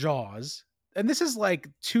is Jaws. And this is like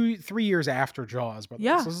 2-3 years after Jaws, but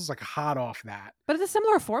Yeah. so this is like hot off that. But it's a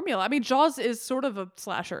similar formula. I mean, Jaws is sort of a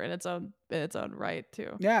slasher in its own right,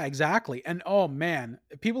 too. Yeah, exactly. And oh man,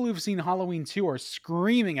 people who've seen Halloween 2 are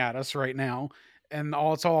screaming at us right now. And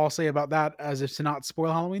that's all I'll say about that, as if to not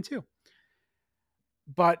spoil Halloween 2.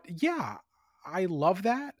 But yeah, I love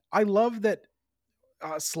that. I love that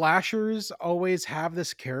slashers always have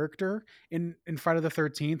this character in Friday the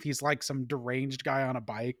 13th. He's like some deranged guy on a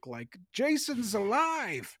bike, like, Jason's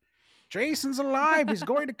alive. Jason's alive. He's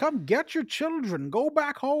going to come get your children. Go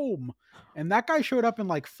back home. And that guy showed up in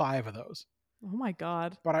like 5 of those. Oh my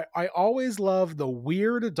God. But I always love the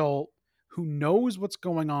weird adult who knows what's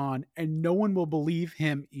going on and no one will believe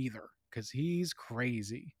him either because he's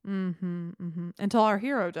crazy. Until our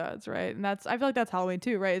hero does, right? And I feel like that's Halloween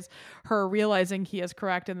too, right? Is her realizing he is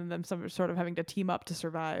correct and then them sort of having to team up to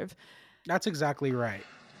survive. That's exactly right.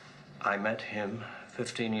 I met him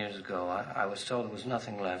 15 years ago. I was told there was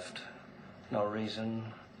nothing left. No reason,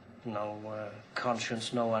 no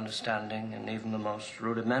conscience, no understanding, and even the most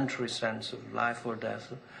rudimentary sense of life or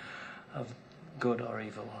death, of good or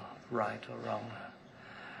evil, right or wrong.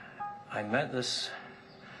 I met this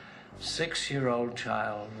 6-year-old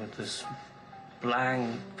child with this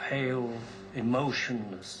blank, pale,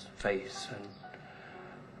 emotionless face and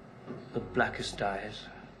the blackest eyes,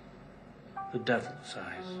 the devil's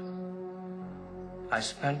eyes. I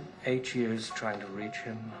spent 8 years trying to reach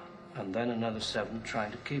him, and then another 7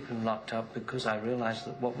 trying to keep him locked up, because I realized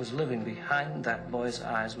that what was living behind that boy's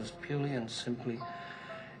eyes was purely and simply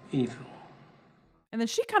evil. And then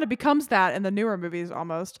she kind of becomes that in the newer movies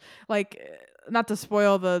almost. Like, not to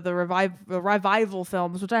spoil the revival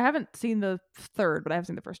films, which I haven't seen the third, but I have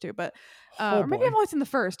seen the first 2. But or maybe I've only seen the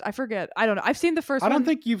first. I forget. I don't know. I've seen the first one. I don't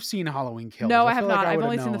think you've seen Halloween Kills. No, I have not. I've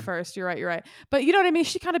only seen the first. You're right. But you know what I mean?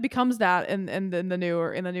 She kind of becomes that in the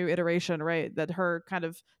new iteration, right? That her kind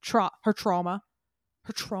of her trauma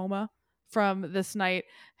from this night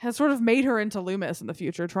has sort of made her into Loomis in the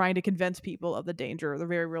future, trying to convince people of the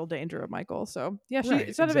very real danger of Michael. So yeah,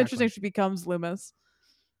 it's kind of interesting. She becomes Loomis.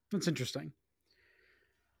 That's interesting.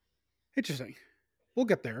 We'll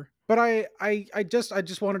get there. But I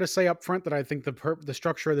just wanted to say up front that I think the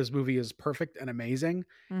structure of this movie is perfect and amazing,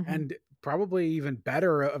 and probably even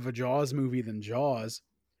better of a Jaws movie than Jaws.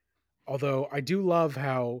 Although I do love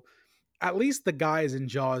how at least the guys in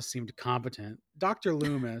Jaws seemed competent. Dr.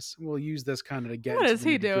 Loomis, we'll use this kind of to get what into is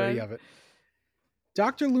he the nitty-gritty doing? of it.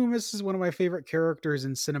 Dr. Loomis is one of my favorite characters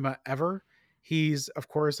in cinema ever. He's, of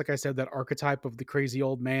course, like I said, that archetype of the crazy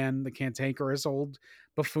old man, the cantankerous old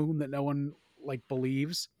buffoon that no one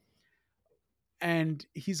believes. And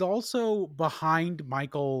he's also behind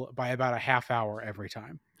Michael by about a half hour every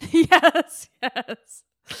time. Yes.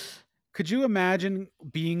 Could you imagine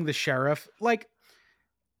being the sheriff? Like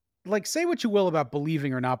say what you will about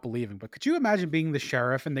believing or not believing, but could you imagine being the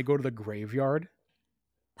sheriff and they go to the graveyard?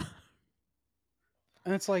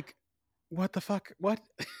 And it's like, what the fuck? What?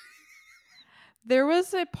 There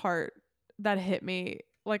was a part that hit me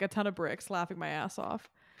like a ton of bricks, laughing my ass off,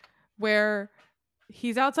 where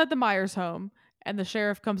he's outside the Myers home And the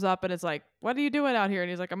sheriff comes up and is like, "What are you doing out here?" And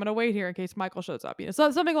he's like, "I'm going to wait here in case Michael shows up."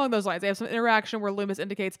 So something along those lines. They have some interaction where Loomis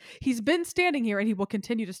indicates he's been standing here and he will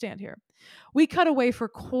continue to stand here. We cut away for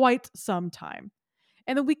quite some time.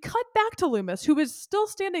 And then we cut back to Loomis, who is still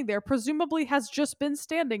standing there, presumably has just been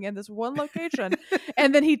standing in this one location.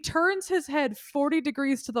 And then he turns his head 40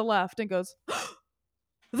 degrees to the left and goes,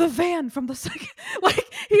 "The van from the second." Like,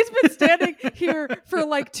 he's been standing here for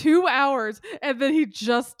like 2 hours, and then he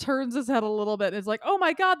just turns his head a little bit and is like, "Oh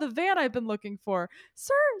my God, the van I've been looking for.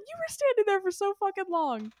 Sir, you were standing there for so fucking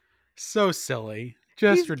long." So silly.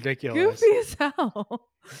 Just He's ridiculous. Goofy as hell.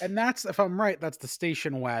 And that's, if I'm right, that's the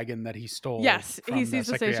station wagon that he stole. Yes, from he sees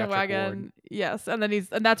the station psychiatric wagon. ward. Yes, and then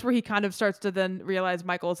and that's where he kind of starts to then realize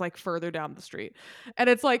Michael is like further down the street, and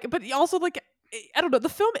it's like, but he also like, I don't know. The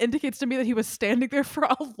film indicates to me that he was standing there for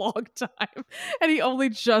a long time, and he only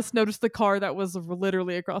just noticed the car that was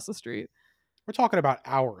literally across the street. We're talking about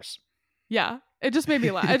hours. Yeah, it just made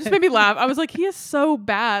me laugh. It just made me laugh. I was like, he is so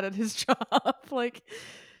bad at his job. Like,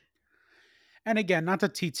 And again, not to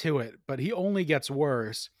to it, but he only gets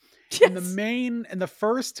worse. yes. In the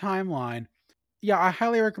first timeline, yeah, I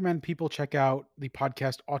highly recommend people check out the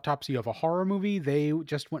podcast Autopsy of a Horror Movie. They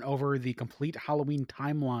just went over the complete Halloween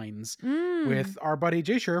timelines with our buddy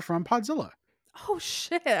Jasher from Podzilla. Oh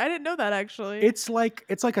shit! I didn't know that actually. It's like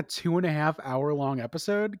a 2.5 hour long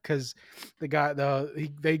episode because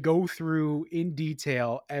they go through in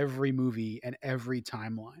detail every movie and every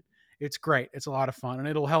timeline. It's great. It's a lot of fun, and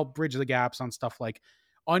it'll help bridge the gaps on stuff like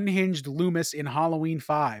Unhinged Loomis in Halloween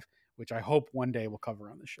 5, which I hope one day we'll cover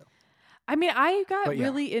on the show. I mean, I got But yeah.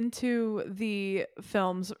 really into the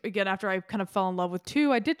films again after I kind of fell in love with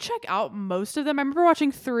 2. I did check out most of them. I remember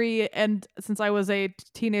watching 3, and since I was a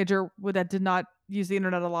teenager that did not use the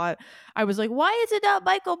internet a lot, I was like, "Why is it not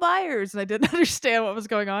Michael Myers?" And I didn't understand what was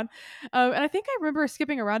going on. And I think I remember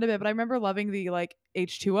skipping around a bit, but I remember loving the like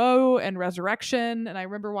H2O and Resurrection, and I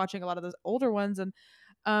remember watching a lot of those older ones. And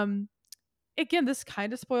again, this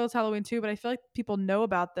kind of spoils Halloween 2, but I feel like people know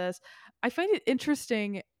about this. I find it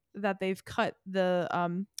interesting that they've cut the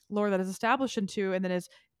lore that is established in 2 and then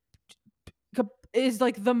is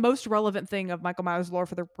like the most relevant thing of Michael Myers lore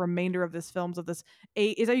for the remainder of this films of this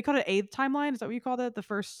is that you call it eighth timeline? Is that what you called it? The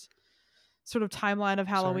first sort of timeline of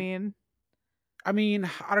Halloween? Sorry. I mean,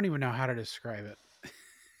 I don't even know how to describe it.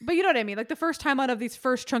 But you know what I mean? Like the first timeline of these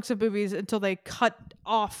first chunks of movies until they cut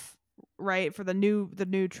off, right, for the new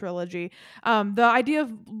trilogy. The idea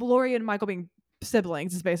of Laurie and Michael being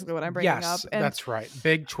siblings is basically what I'm bringing up. Yes, And that's right.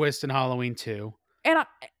 Big twist in Halloween 2. and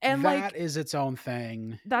that like is its own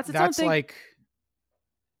thing. That's its own thing. Like,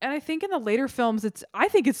 and I think in the later films, I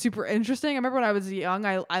think it's super interesting. I remember when I was young,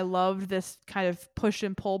 I loved this kind of push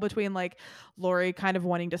and pull between like Laurie kind of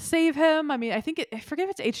wanting to save him. I mean, I forget if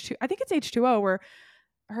it's H2. I think it's H2O where,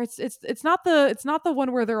 or it's not the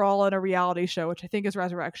one where they're all in a reality show, which I think is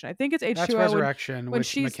Resurrection. I think it's H2O. That's Resurrection, when which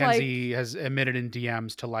she's Mackenzie has admitted in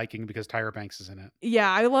DMs to liking because Tyra Banks is in it. Yeah,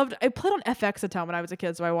 I played on FX a ton when I was a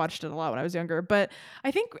kid, so I watched it a lot when I was younger. But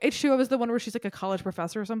I think H2O is the one where she's like a college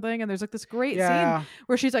professor or something, and there's like this great scene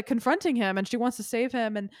where she's like confronting him and she wants to save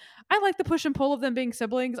him. And I like the push and pull of them being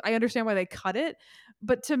siblings. I understand why they cut it,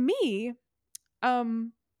 but to me,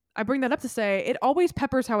 I bring that up to say it always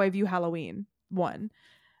peppers how I view Halloween 1.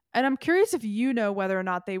 And I'm curious if you know whether or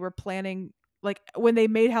not they were planning, like when they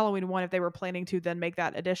made Halloween 1, if they were planning to then make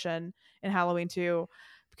that addition in Halloween 2,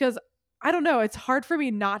 because I don't know. It's hard for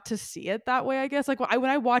me not to see it that way, I guess. Like when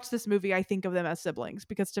I watch this movie, I think of them as siblings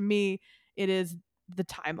because to me, it is the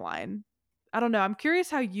timeline. I don't know. I'm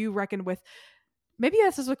curious how you reckon with, maybe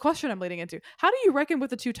this is a question I'm leading into. How do you reckon with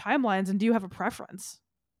the 2 timelines, and do you have a preference?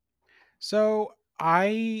 So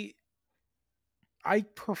I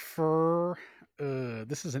prefer,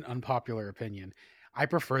 this is an unpopular opinion. I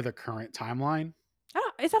prefer the current timeline.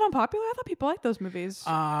 Is that unpopular? I thought people liked those movies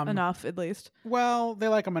enough, at least. Well, they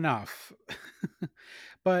like them enough.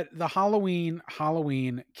 But the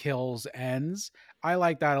Halloween kills ends, I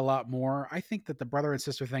like that a lot more. I think that the brother and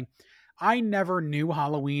sister thing, I never knew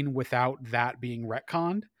Halloween without that being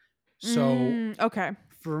retconned. So okay.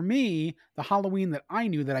 For me, the Halloween that I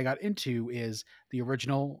knew that I got into is the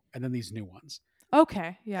original and then these new ones.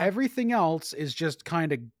 Okay, yeah. Everything else is just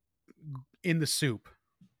kind of in the soup.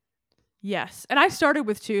 Yes. And I started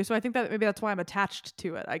with 2, so I think that maybe that's why I'm attached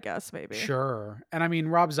to it, I guess, maybe. Sure. And I mean,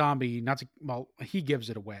 Rob Zombie, he gives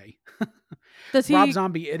it away. Does he? Rob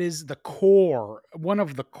Zombie, it is the core, one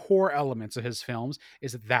of the core elements of his films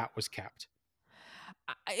is that was kept.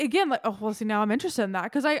 Again, like, oh, well, see, now I'm interested in that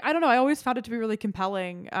because I don't know. I always found it to be really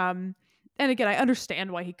compelling. And again, I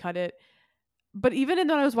understand why he cut it. But even in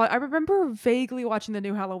when I remember vaguely watching the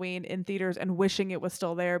new Halloween in theaters and wishing it was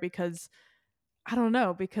still there because I don't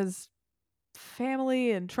know, because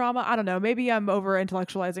family and trauma, I don't know. Maybe I'm over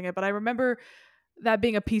intellectualizing it, but I remember that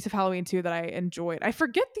being a piece of Halloween 2 that I enjoyed. I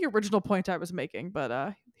forget the original point I was making,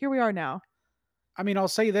 but here we are now. I mean, I'll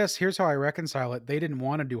say this. Here's how I reconcile it. They didn't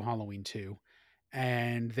want to do Halloween 2,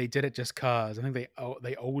 and they did it just cause. I think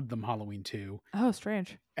they owed them Halloween 2. Oh,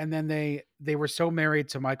 strange. And then they were so married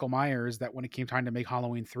to Michael Myers that when it came time to make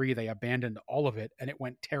Halloween 3, they abandoned all of it, and it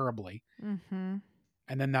went terribly. Mm-hmm.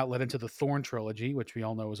 And then that led into the Thorn trilogy, which we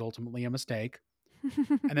all know was ultimately a mistake.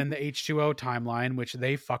 And then the H2O timeline, which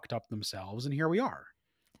they fucked up themselves, and here we are.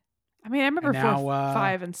 I mean, I remember And now, 4,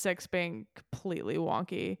 5, and 6 being completely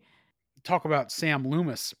wonky. Talk about Sam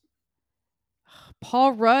Loomis.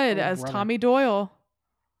 Paul Rudd Oh, as brother. Tommy Doyle.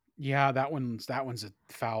 Yeah, that one's a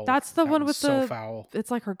foul. That's the that one one's with so the foul.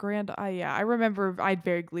 It's like her yeah, I remember. I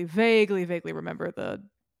vaguely remember the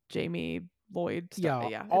Jamie Lloyd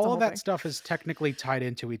stuff. Yeah, it's a all whole of that thing. stuff is technically tied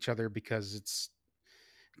into each other because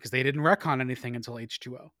they didn't retcon anything until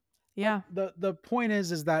H2O. Yeah. The point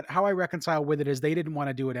is that how I reconcile with it is they didn't want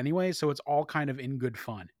to do it anyway, so it's all kind of in good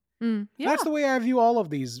fun. Yeah. That's the way I view all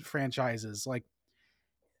of these franchises. Like,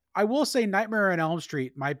 I will say Nightmare on Elm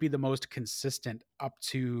Street might be the most consistent up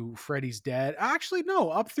to Freddy's Dead. Actually,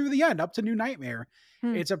 no, up through the end, up to New Nightmare.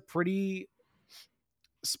 It's a pretty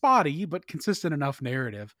spotty but consistent enough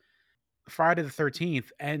narrative. Friday the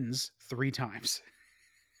 13th ends 3 times.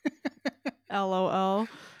 LOL.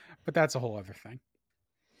 But that's a whole other thing.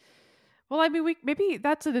 Well, I mean, maybe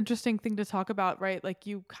that's an interesting thing to talk about, right? Like,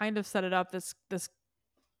 you kind of set it up. This.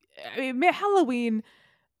 I mean, Halloween.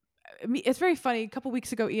 I mean, it's very funny. A couple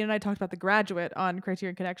weeks ago, Ian and I talked about The Graduate on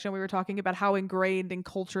Criterion Connection. We were talking about how ingrained in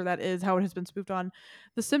culture that is, how it has been spoofed on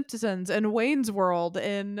The Simpsons and Wayne's World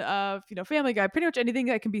and Family Guy. Pretty much anything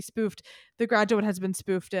that can be spoofed, The Graduate has been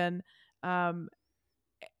spoofed in.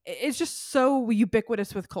 It's just so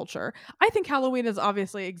ubiquitous with culture. I think Halloween is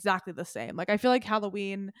obviously exactly the same. Like, I feel like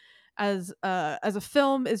Halloween as a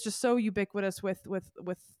film is just so ubiquitous with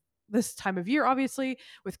this time of year, obviously,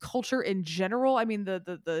 with culture in general. I mean,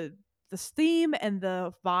 the theme and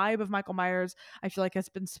the vibe of Michael Myers, I feel like, has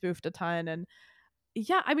been spoofed a ton. And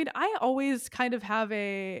yeah, I mean, I always kind of have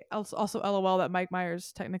also LOL that Mike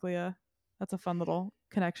Myers technically that's a fun little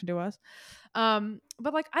connection to us.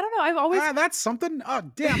 But like, I don't know, I've always that's something. Oh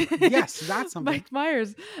damn, yes, that's something. Mike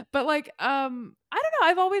Myers. But like, I don't know,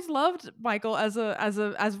 I've always loved Michael as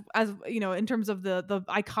in terms of the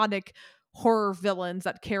iconic horror villains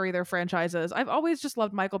that carry their franchises. I've always just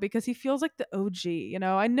loved Michael because he feels like the OG.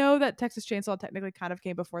 I know that Texas Chainsaw technically kind of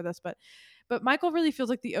came before this, but Michael really feels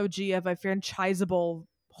like the OG of a franchisable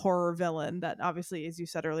horror villain that obviously, as you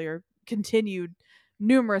said earlier, continued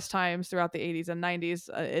numerous times throughout the 80s and 90s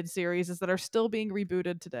in series that are still being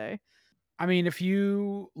rebooted today. I mean, if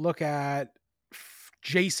you look at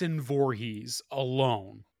Jason Voorhees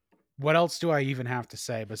alone, what else do I even have to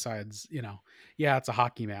say besides, yeah, it's a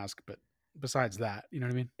hockey mask, but besides that, you know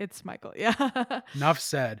what I mean? It's Michael. Yeah. Enough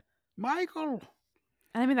said. Michael.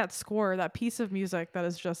 And I mean, that score, that piece of music that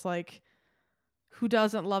is just like, who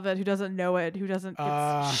doesn't love it? Who doesn't know it? Who doesn't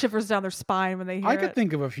get shivers down their spine when they hear it? I could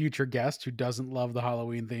think of a future guest who doesn't love the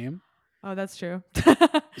Halloween theme. Oh, that's true.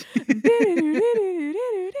 I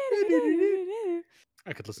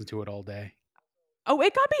could listen to it all day. Oh,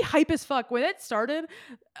 it got me hype as fuck when it started.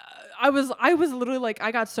 I was literally like,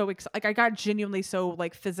 I got so excited. Like, I got genuinely so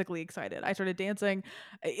like physically excited. I started dancing.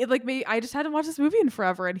 It like me. I just hadn't watched this movie in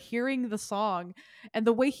forever, and hearing the song and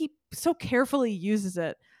the way he so carefully uses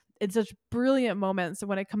it in such brilliant moments. And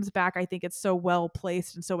when it comes back, I think it's so well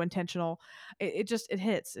placed and so intentional. It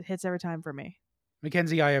hits. It hits every time for me.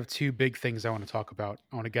 Mackenzie, I have 2 big things I want to talk about.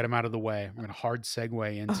 I want to get them out of the way. I'm going to hard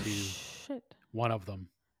segue into one of them.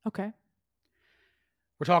 Okay.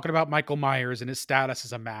 We're talking about Michael Myers and his status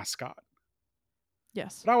as a mascot.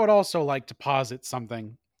 Yes. But I would also like to posit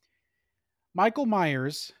something. Michael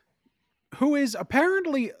Myers, who is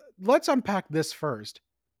apparently, let's unpack this first.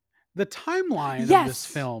 The timeline of this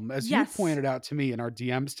film, as you pointed out to me in our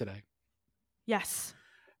DMs today. Yes.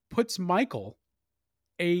 Puts Michael,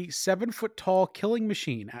 a 7-foot tall killing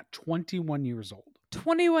machine, at 21 years old.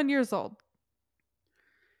 21 years old.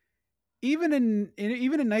 Even in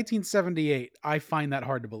 1978, I find that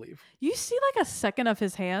hard to believe. You see like a second of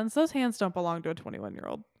his hands. Those hands don't belong to a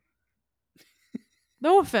 21-year-old.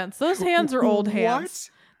 No offense. Those hands are old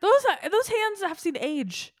hands. What? Those hands have seen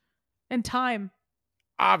age and time.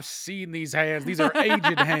 I've seen these hands. These are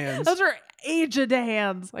aged hands. Those are aged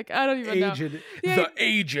hands. Like, I don't even know. The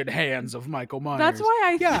aged hands of Michael Myers. That's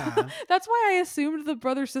why that's why I assumed the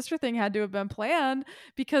brother-sister thing had to have been planned,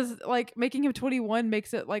 because like making him 21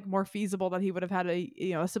 makes it like more feasible that he would have had a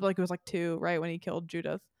sibling who was like 2, right, when he killed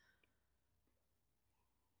Judith.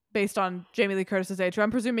 based on Jamie Lee Curtis's age, who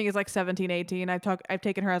I'm presuming is like 17, 18. I've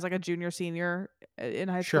taken her as like a junior, senior in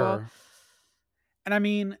high school. Sure. And I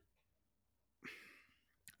mean,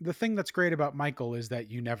 the thing that's great about Michael is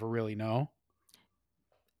that you never really know.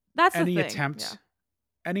 That's any the thing. attempt,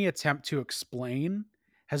 any attempt to explain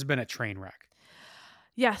has been a train wreck.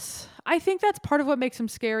 Yes, I think that's part of what makes him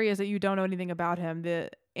scary is that you don't know anything about him. The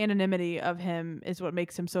anonymity of him is what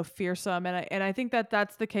makes him so fearsome, and I think that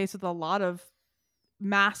that's the case with a lot of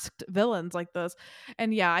masked villains like this.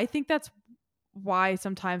 And yeah, I think that's why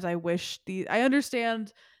sometimes I wish I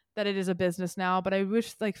understand that it is a business now, but I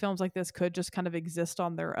wish like films like this could just kind of exist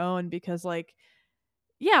on their own, because like,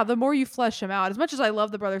 yeah, the more you flesh him out, as much as I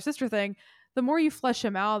love the brother sister thing, the more you flesh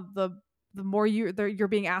him out, the more you're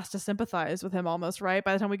being asked to sympathize with him almost, right?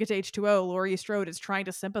 By the time we get to H2O, Laurie Strode is trying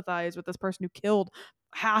to sympathize with this person who killed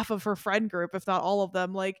half of her friend group, if not all of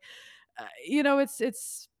them. Like,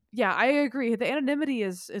 it's yeah, I agree. The anonymity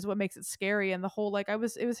is what makes it scary, and the whole like it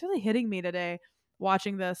was really hitting me today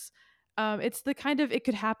watching this. It's the kind of it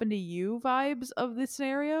could happen to you vibes of this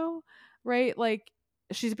scenario, right? Like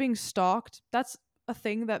she's being stalked. That's a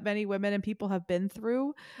thing that many women and people have been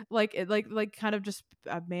through. Like like kind of just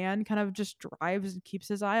a man kind of just drives and keeps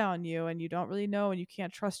his eye on you, and you don't really know, and you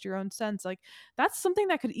can't trust your own sense. Like that's something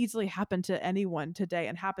that could easily happen to anyone today,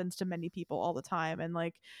 and happens to many people all the time. And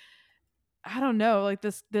like, I don't know, like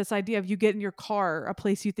this idea of you get in your car, a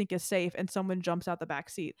place you think is safe, and someone jumps out the back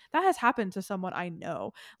seat. That has happened to someone I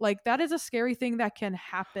know. Like that is a scary thing that can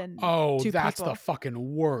happen. Oh, to that's people. the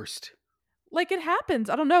fucking worst. Like it happens.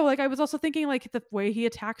 I don't know. Like I was also thinking like the way he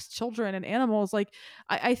attacks children and animals. Like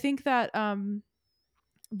I think that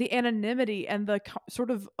the anonymity and the sort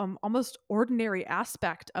of almost ordinary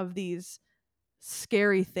aspect of these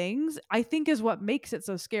scary things, I think, is what makes it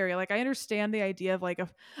so scary. Like I understand the idea of like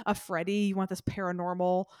a Freddy, you want this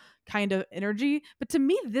paranormal kind of energy, but to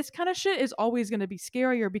me this kind of shit is always going to be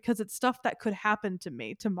scarier because it's stuff that could happen to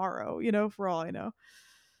me tomorrow, for all I know.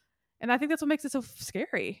 And I think that's what makes it so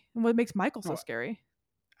scary, and what makes Michael so scary.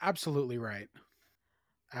 Absolutely right.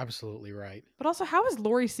 Absolutely right. But also, how is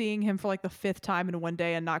Laurie seeing him for like the 5th time in one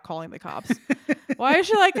day and not calling the cops? Why is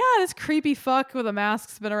she like, this creepy fuck with a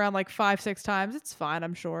mask's been around like 5-6 times? It's fine,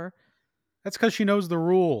 I'm sure. That's because she knows the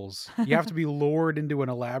rules. You have to be lured into an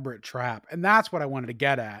elaborate trap. And that's what I wanted to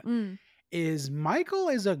get at. Is Michael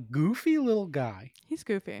is a goofy little guy. He's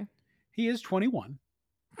goofy. He is 21.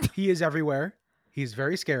 He is everywhere. He's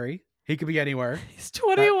very scary. He could be anywhere. He's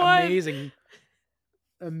 21.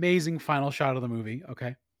 Amazing final shot of the movie.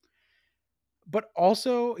 Okay. But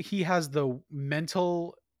also he has the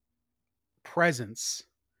mental presence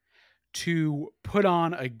to put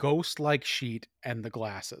on a ghost-like sheet and the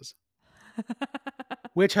glasses,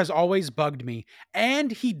 which has always bugged me.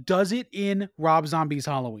 And he does it in Rob Zombie's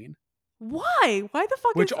Halloween. Why the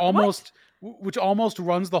fuck which almost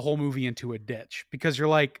runs the whole movie into a ditch, because you're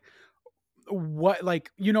like, what,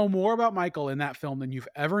 like, you know more about Michael in that film than you've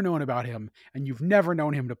ever known about him, and you've never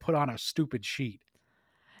known him to put on a stupid sheet.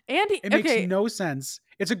 And it makes no sense.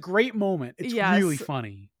 It's a great moment. It's really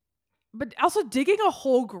funny. But also digging a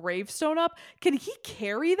whole gravestone up, can he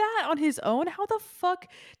carry that on his own? How the fuck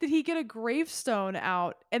did he get a gravestone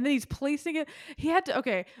out? And then he's placing it. He had to,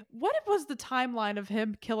 okay, what was the timeline of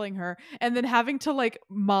him killing her and then having to like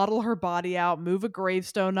model her body out, move a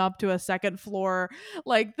gravestone up to a 2nd floor?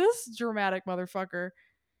 Like this dramatic motherfucker.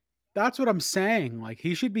 That's what I'm saying. Like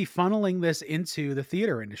he should be funneling this into the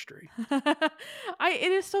theater industry.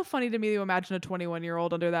 It is so funny to me to imagine a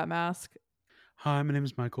 21-year-old under that mask. Hi, my name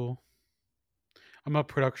is Michael. I'm a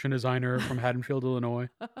production designer from Haddonfield, Illinois.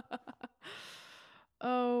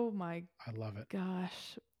 Oh my! I love it.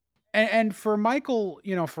 Gosh. And for Michael,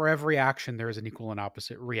 for every action, there is an equal and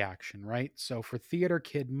opposite reaction, right? So for theater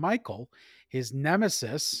kid Michael, his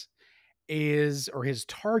nemesis or his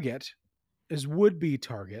target, his would-be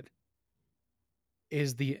target,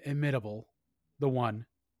 is the imitable, the one,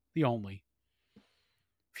 the only,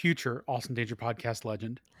 future Awesome Danger podcast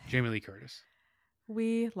legend, Jamie Lee Curtis.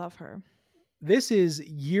 We love her. This is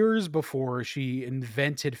years before she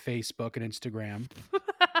invented Facebook and Instagram.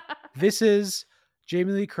 This is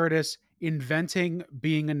Jamie Lee Curtis inventing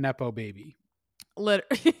being a Nepo baby.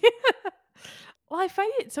 Literally. Well, I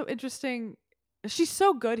find it so interesting. She's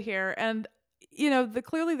so good here. And,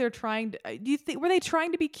 clearly they're trying to, were they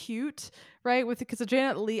trying to be cute, right? Because of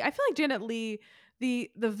Janet Leigh. I feel like Janet Leigh,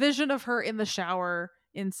 the vision of her in the shower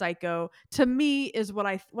in Psycho, to me, is when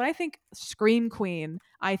I think Scream Queen,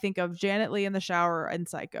 I think of Janet Leigh in the shower in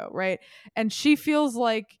Psycho, right? And she feels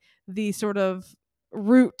like the sort of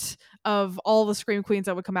root of all the Scream Queens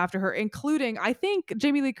that would come after her, including, I think,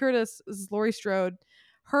 Jamie Lee Curtis' Laurie Strode.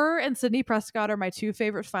 Her and Sydney Prescott are my two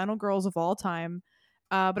favorite final girls of all time.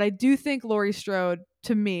 But I do think Laurie Strode,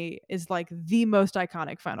 to me, is like the most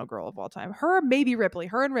iconic final girl of all time. Her, maybe Ripley.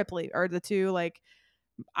 Her and Ripley are the two, like,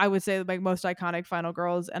 I would say, like, most iconic final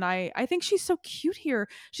girls. And I think she's so cute here.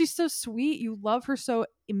 She's so sweet. You love her so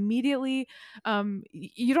immediately.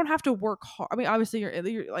 You don't have to work hard. I mean, obviously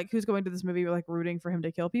you're like, who's going to this movie, you're like rooting for him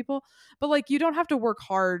to kill people, but like, you don't have to work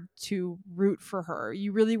hard to root for her.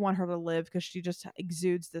 You really want her to live because she just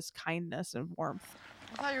exudes this kindness and warmth.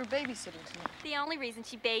 I thought you were babysitting tonight. The only reason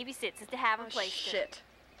she babysits is to have a place to. Shit.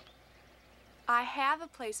 I have a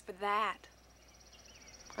place for that.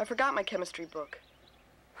 I forgot my chemistry book.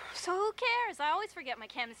 So who cares? I always forget my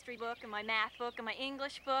chemistry book and my math book and my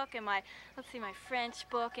English book and my French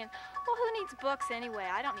book. And, well, who needs books anyway?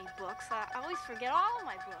 I don't need books. I always forget all of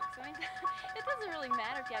my books. I mean, it doesn't really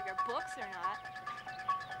matter if you have your books or not.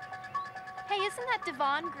 Hey, isn't that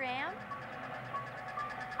Devon Graham?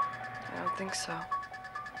 I don't think so.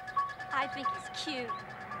 I think he's cute.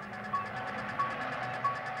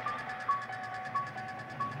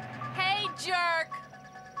 Hey, jerk!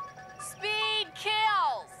 Speed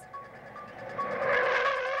kills!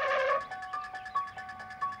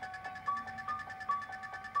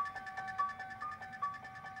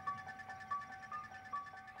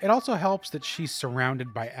 It also helps that she's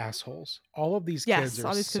surrounded by assholes. All of these kids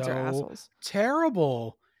are so assholes.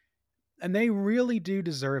 terrible. And they really do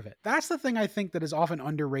deserve it. That's the thing I think that is often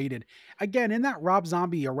underrated. Again, in that Rob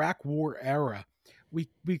Zombie Iraq War era, we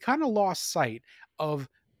kind of lost sight of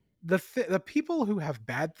the people who have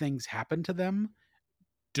bad things happen to them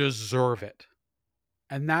deserve it.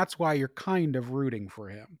 And that's why you're kind of rooting for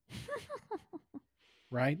him.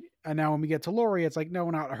 Right? And now when we get to Laurie, it's like,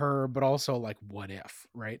 no, not her, but also like, what if,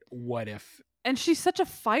 right? What if? And she's such a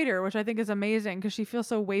fighter, which I think is amazing because she feels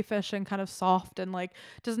so waifish and kind of soft and like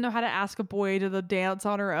doesn't know how to ask a boy to the dance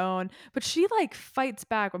on her own. But she like fights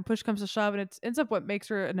back when push comes to shove, and it ends up what makes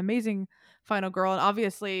her an amazing final girl. And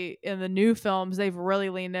obviously in the new films, they've really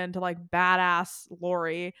leaned into like badass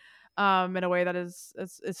Laurie in a way that is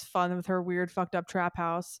fun with her weird fucked up trap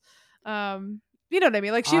house. You know what I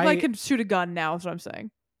mean? Like she like can shoot a gun now, is what I'm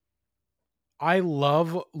saying. I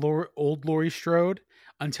love old Laurie Strode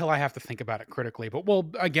until I have to think about it critically. But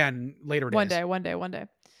well, again, later days. One day.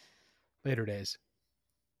 Later days.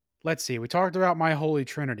 Let's see. We talked about My Holy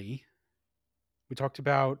Trinity. We talked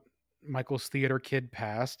about Michael's Theater Kid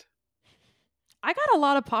Past. I got a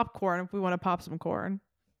lot of popcorn if we want to pop some corn.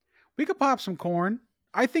 We could pop some corn.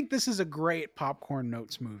 I think this is a great popcorn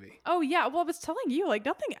notes movie. Oh, yeah. Well, I was telling you, like,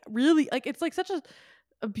 nothing really, like, it's like such a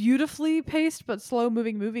beautifully paced but slow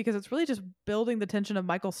moving movie because it's really just building the tension of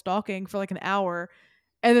Michael stalking for like an hour,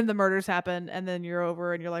 and then the murders happen, and then you're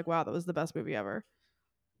over and you're like, wow, that was the best movie ever.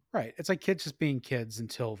 Right. It's like kids just being kids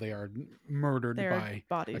until they are murdered by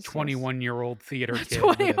bodies, a 21-year-old theater kid.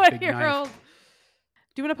 21-year-old. Do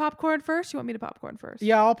you want to popcorn first? You want me to popcorn first?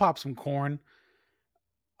 Yeah, I'll pop some corn.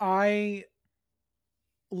 I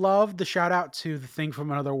love the shout out to The Thing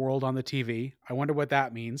from Another World on the TV. I wonder what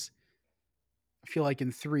that means. I feel like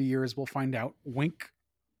in 3 years we'll find out. Wink.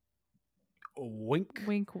 Wink.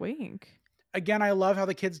 Wink, wink. Again, I love how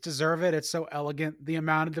the kids deserve it. It's so elegant. The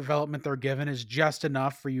amount of development they're given is just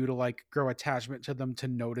enough for you to like grow attachment to them to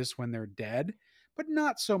notice when they're dead, but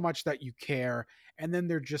not so much that you care. And then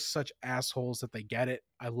they're just such assholes that they get it.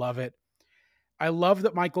 I love it. I love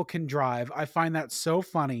that Michael can drive. I find that so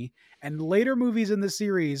funny. And later movies in the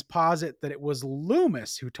series posit that it was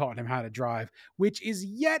Loomis who taught him how to drive, which is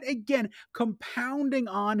yet again compounding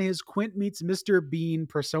on his Quint meets Mr. Bean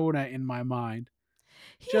persona in my mind.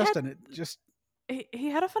 He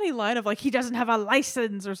had a funny line of like, he doesn't have a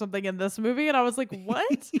license or something in this movie. And I was like,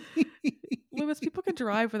 what? Loomis, people can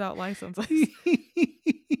drive without license.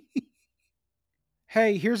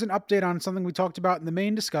 Hey, here's an update on something we talked about in the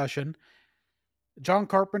main discussion. John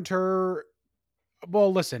Carpenter,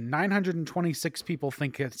 well, listen, 926 people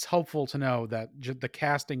think it's helpful to know that the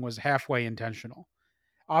casting was halfway intentional.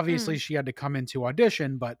 Obviously, she had to come in to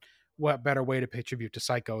audition, but what better way to pay tribute to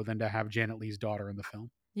Psycho than to have Janet Leigh's daughter in the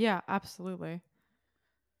film? Yeah, absolutely.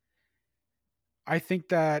 I think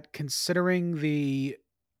that considering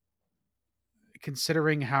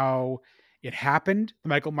how it happened, the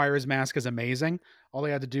Michael Myers mask is amazing. All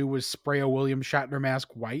they had to do was spray a William Shatner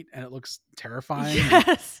mask white, and it looks terrifying.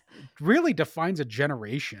 Yes. It really defines a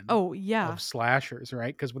generation. Oh, yeah. Of slashers,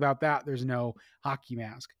 right? Because without that, there's no hockey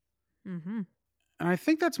mask. Mm-hmm. And I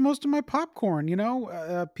think that's most of my popcorn. You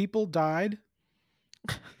know, people died.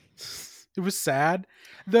 It was sad.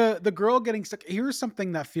 The girl getting stuck. Here's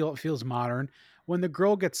something that feels modern. When the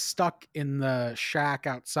girl gets stuck in the shack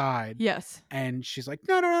outside. Yes. And she's like,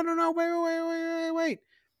 no, wait.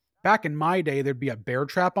 back in my day, there'd be a bear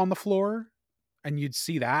trap on the floor and you'd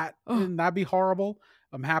see that, and that'd be horrible.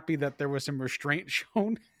 I'm happy that there was some restraint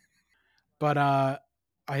shown. But I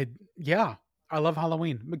love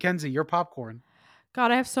Halloween. Mackenzie, your popcorn. God,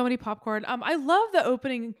 I have so many popcorn. I love the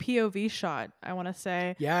opening POV shot, I want to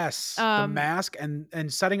say. Yes, the mask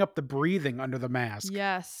and setting up the breathing under the mask.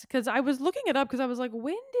 Yes, because I was looking it up because I was like,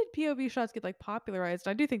 when did POV shots get like popularized?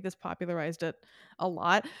 I do think this popularized it a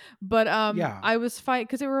lot, but I was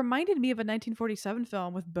because it reminded me of a 1947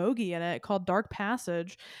 film with Bogey in it called Dark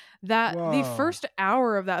Passage. That the first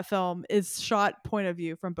hour of that film is shot point of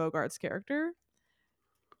view from Bogart's character,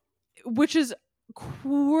 which is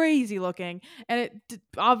crazy looking, and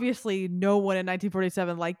obviously no one in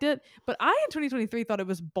 1947 liked it, but I in 2023 thought it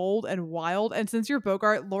was bold and wild. And since you're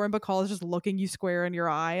Bogart, Lauren Bacall is just looking you square in your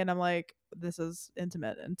eye, and I'm like, this is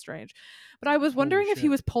intimate and strange. But I was wondering if he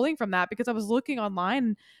was pulling from that, because I was looking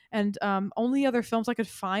online, and only other films I could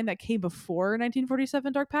find that came before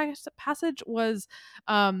 1947 Dark Passage was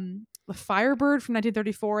The Firebird from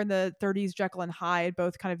 1934 and the 30s Jekyll and Hyde,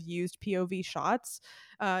 both kind of used POV shots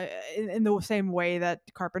in the same way that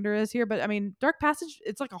Carpenter is here. But I mean, Dark Passage,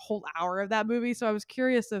 it's like a whole hour of that movie, so I was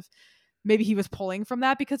curious if maybe he was pulling from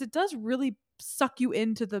that, because it does really suck you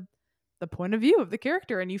into the point of view of the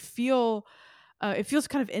character, and you feel it feels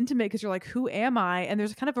kind of intimate, because you're like, who am I? And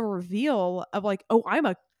there's kind of a reveal of like, oh,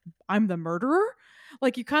 I'm the murderer.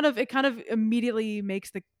 Like it kind of immediately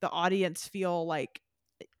makes the audience feel like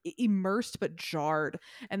immersed but jarred,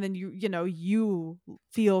 and then you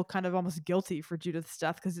feel kind of almost guilty for Judith's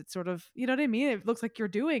death, because it's sort of, you know what I mean, it looks like you're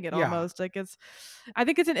doing it almost. Like I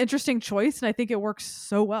think it's an interesting choice, and I think it works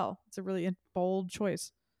so well. It's a really bold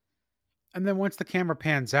choice. And then once the camera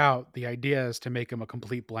pans out, the idea is to make him a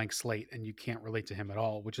complete blank slate, and you can't relate to him at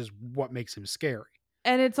all, which is what makes him scary.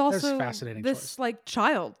 And it's also fascinating this choice. Like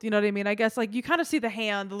child, you know what I mean? I guess like you kind of see the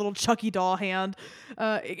hand, the little Chucky doll hand.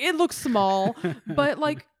 It looks small, but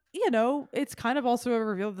like, you know, it's kind of also a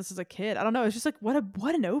reveal that this is a kid. I don't know. It's just like, what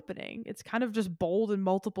an opening. It's kind of just bold in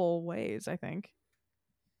multiple ways, I think.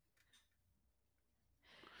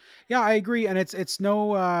 Yeah, I agree. And it's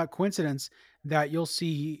no coincidence that you'll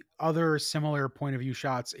see other similar point of view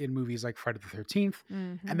shots in movies like Friday the 13th,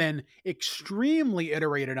 and then extremely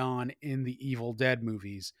iterated on in the Evil Dead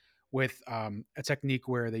movies with a technique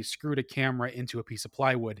where they screwed a camera into a piece of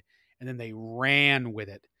plywood and then they ran with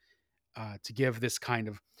it to give this kind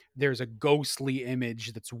of, there's a ghostly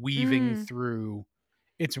image that's weaving through.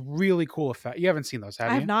 It's really cool effect. You haven't seen those,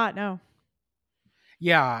 have you? I have not, no.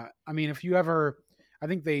 Yeah, I mean, if you ever, I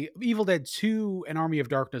think Evil Dead 2 and Army of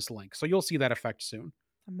Darkness link, so you'll see that effect soon.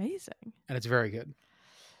 Amazing. And it's very good.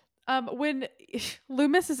 When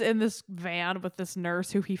Loomis is in this van with this nurse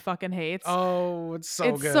who he fucking hates. Oh, it's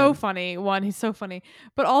good. It's so funny. One, he's so funny.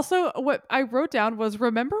 But also what I wrote down was,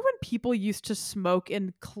 remember when people used to smoke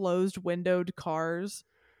in closed windowed cars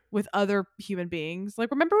with other human beings? Like,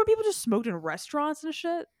 remember when people just smoked in restaurants and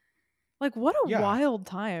shit? Like, what a wild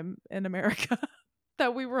time in America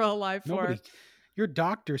that we were alive for. Your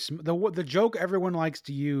doctor, the joke everyone likes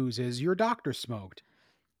to use is your doctor smoked.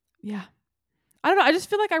 Yeah. I don't know. I just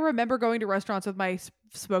feel like I remember going to restaurants with my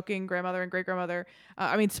smoking grandmother and great grandmother.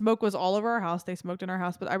 I mean, smoke was all over our house. They smoked in our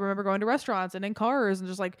house, but I remember going to restaurants and in cars and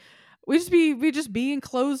just like, we just be in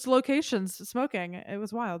closed locations smoking. It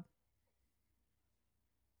was wild.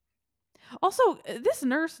 Also, this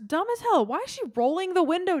nurse, dumb as hell. Why is she rolling the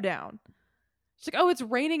window down? She's like, oh, it's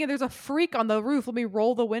raining and there's a freak on the roof. Let me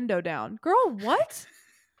roll the window down. Girl, what?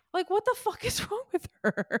 Like, what the fuck is wrong with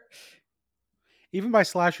her? Even by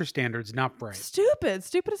slasher standards, not bright. Stupid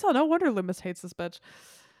as hell. No wonder Loomis hates this bitch.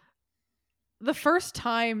 The first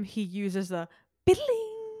time he uses the biddling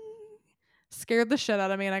scared the shit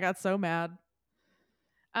out of me, and I got so mad.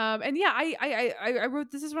 And yeah, I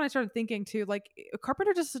wrote, this is when I started thinking too, like,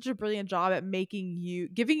 Carpenter does such a brilliant job at giving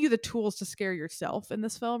you the tools to scare yourself in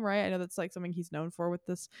this film, right? I know that's like something he's known for with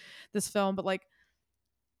this film, but like,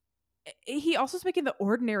 he also is making the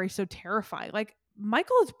ordinary so terrifying. Like,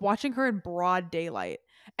 Michael is watching her in broad daylight,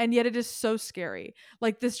 and yet it is so scary.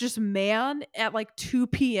 Like, this just man at like 2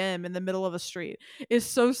 p.m. in the middle of a street is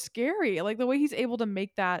so scary. Like, the way he's able to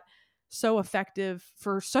make that so effective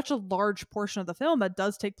for such a large portion of the film that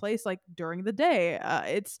does take place like during the day.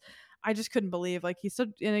 I just couldn't believe, like, he's so,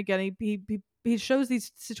 and again, he shows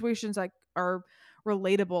these situations like are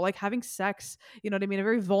relatable, like having sex, you know what I mean? A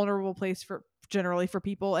very vulnerable place generally for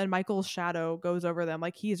people, and Michael's shadow goes over them.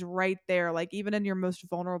 Like, he's right there, like even in your most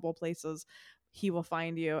vulnerable places he will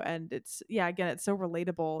find you. And it's so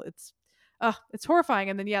relatable. It's horrifying.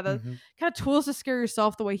 And then the kind of tools to scare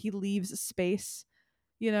yourself, the way he leaves space,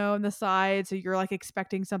 in the side. So you're like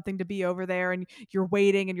expecting something to be over there and you're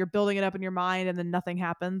waiting and you're building it up in your mind and then nothing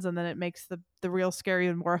happens. And then it makes the real scare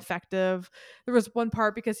even more effective. There was one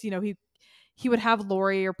part because, he would have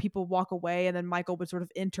Laurie or people walk away and then Michael would sort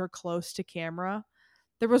of enter close to camera.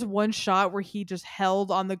 There was one shot where he just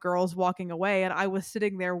held on the girls walking away and I was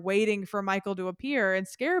sitting there waiting for Michael to appear and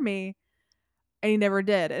scare me, and he never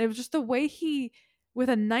did. And it was just the way with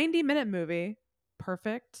a 90-minute movie,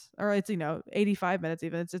 perfect, or it's 85 minutes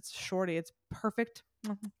even, it's shorty, it's perfect.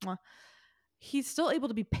 He's still able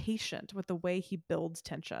to be patient with the way he builds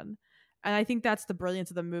tension. And I think that's the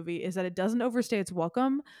brilliance of the movie, is that it doesn't overstay its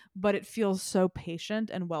welcome, but it feels so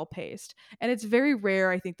patient and well paced. And it's very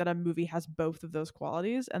rare, I think, that a movie has both of those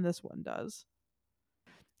qualities, and this one does.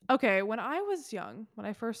 Okay, when I was young, when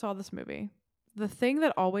I first saw this movie, the thing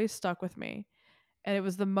that always stuck with me, and it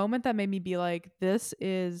was the moment that made me be like, this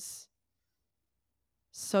is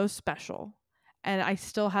so special. And I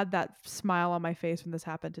still had that smile on my face when this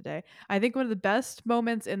happened today. I think one of the best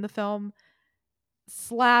moments in the film,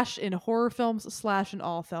 / in horror films / in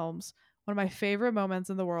all films, one of my favorite moments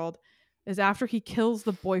in the world is after he kills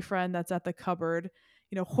the boyfriend that's at the cupboard,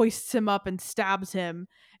 hoists him up and stabs him.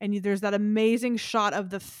 And there's that amazing shot of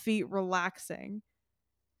the feet relaxing.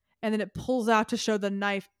 And then it pulls out to show the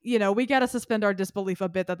knife. We got to suspend our disbelief a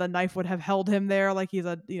bit that the knife would have held him there like he's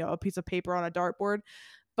a piece of paper on a dartboard.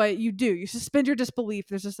 But you suspend your disbelief.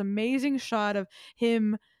 There's this amazing shot of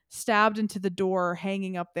him stabbed into the door,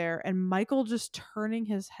 hanging up there, and Michael just turning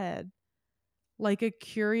his head like a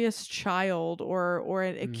curious child or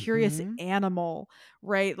a curious animal,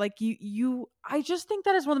 right? Like I just think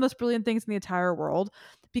that is one of the most brilliant things in the entire world,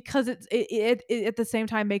 because it at the same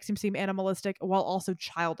time makes him seem animalistic while also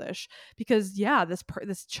childish. Because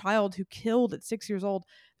this child who killed at 6 years old,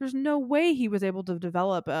 there's no way he was able to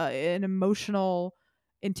develop an emotional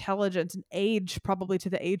intelligence and age probably to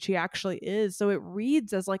the age he actually is. So it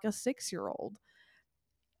reads as like a 6-year-old.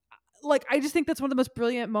 Like, I just think that's one of the most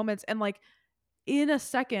brilliant moments, and like in a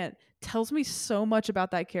second tells me so much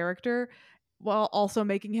about that character while also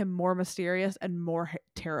making him more mysterious and more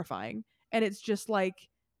terrifying. And it's just like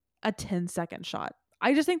a 10-second shot.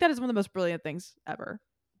 I just think that is one of the most brilliant things ever.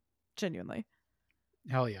 Genuinely.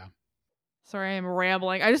 Hell yeah. Sorry, I'm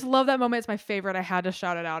rambling. I just love that moment. It's my favorite. I had to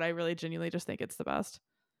shout it out. I really genuinely just think it's the best.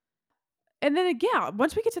 And then,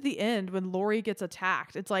 once we get to the end, when Laurie gets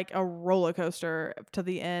attacked, it's like a roller coaster to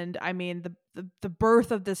the end. I mean, the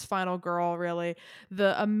birth of this final girl, really.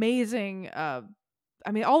 The amazing, all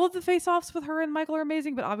of the face-offs with her and Michael are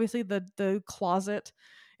amazing, but obviously the closet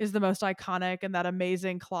is the most iconic, and that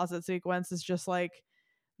amazing closet sequence is just like,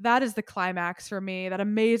 that is the climax for me. That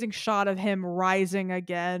amazing shot of him rising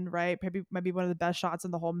again, right? Maybe one of the best shots in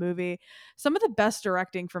the whole movie. Some of the best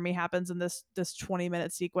directing for me happens in this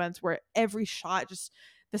 20-minute sequence, where every shot, just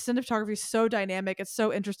the cinematography is so dynamic. It's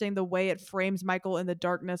so interesting the way it frames Michael in the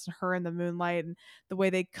darkness and her in the moonlight, and the way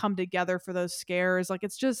they come together for those scares. Like,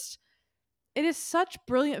 it is such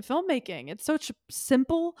brilliant filmmaking. It's such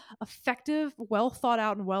simple, effective, well thought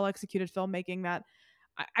out, and well executed filmmaking that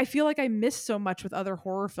I feel like I miss so much with other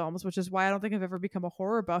horror films, which is why I don't think I've ever become a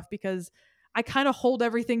horror buff, because I kind of hold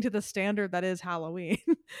everything to the standard that is Halloween.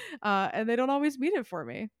 And they don't always meet it for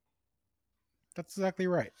me. That's exactly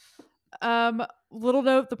right. Little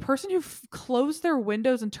note, the person who closed their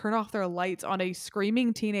windows and turned off their lights on a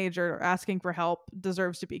screaming teenager asking for help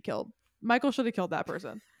deserves to be killed. Michael should have killed that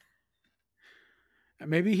person.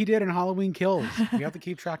 Maybe he did in Halloween Kills. We have to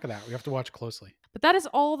keep track of that. We have to watch closely. But that is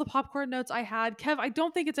all the popcorn notes I had. Kev, I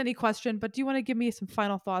don't think it's any question, but do you want to give me some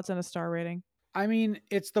final thoughts and a star rating? I mean,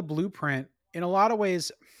 it's the blueprint. In a lot of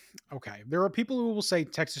ways, okay, there are people who will say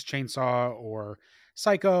Texas Chainsaw or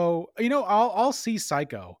Psycho. I'll see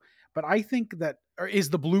Psycho, but I think that is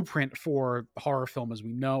the blueprint for horror film as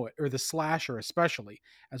we know it, or the slasher especially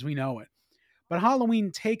as we know it. But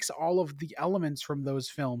Halloween takes all of the elements from those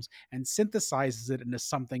films and synthesizes it into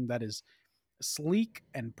something that is sleek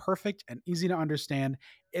and perfect and easy to understand.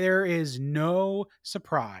 There is no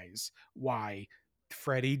surprise why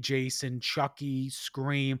Freddy, Jason, Chucky,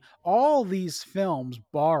 Scream, all these films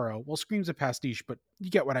borrow, well, Scream's a pastiche, but you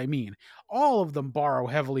get what I mean. All of them borrow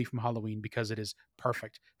heavily from Halloween because it is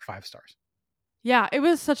perfect. 5 stars. Yeah, it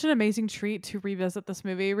was such an amazing treat to revisit this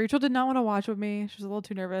movie. Rachel did not want to watch with me. She was a little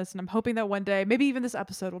too nervous, and I'm hoping that one day, maybe even this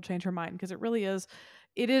episode, will change her mind, because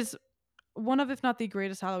it is one of, if not the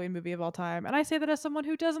greatest Halloween movie of all time. And I say that as someone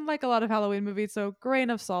who doesn't like a lot of Halloween movies, so grain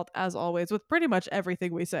of salt as always, with pretty much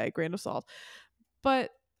everything we say, grain of salt. But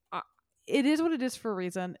it is what it is for a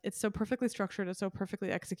reason. It's so perfectly structured. It's so perfectly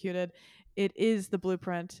executed. It is the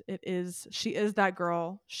blueprint. She is that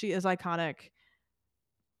girl. She is iconic.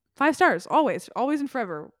 5 stars, always and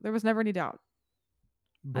forever. There was never any doubt.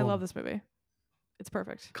 I Boom. love this movie. It's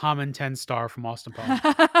perfect. Common 10-star from Austin Powers.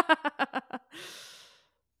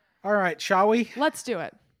 All right, shall we? Let's do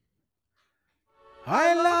it.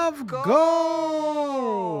 I love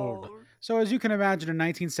gold. So as you can imagine, in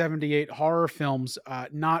 1978, horror films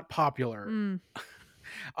not popular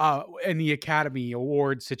in the Academy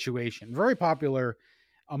Award situation. Very popular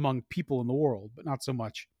among people in the world, but not so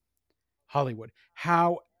much Hollywood.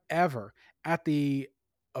 However, at the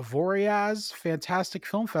Avoriaz Fantastic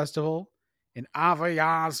Film Festival in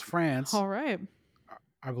Avoriaz, France, All right.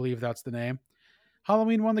 I believe that's the name,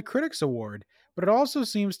 Halloween won the Critics Award, but it also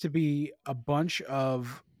seems to be a bunch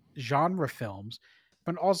of genre films.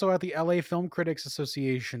 But also at the LA Film Critics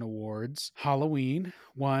Association Awards, Halloween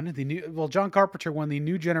won John Carpenter won the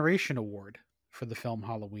New Generation Award for the film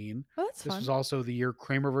Halloween. Oh, that's This fun. was also the year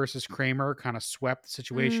Kramer versus Kramer kind of swept the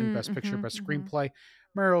situation. Best Picture, Best Screenplay.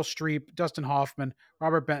 Meryl Streep, Dustin Hoffman,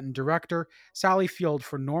 Robert Benton, director. Sally Field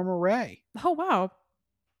for Norma Ray. Oh, wow.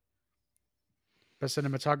 Best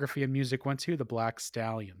cinematography and music went to The Black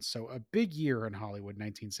Stallions. So a big year in Hollywood,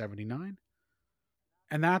 1979.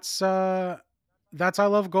 And that's I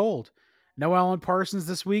Love Gold. No Alan Parsons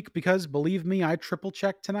this week because, believe me, I triple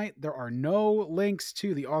checked tonight. There are no links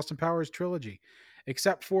to the Austin Powers trilogy,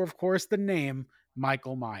 except for, of course, the name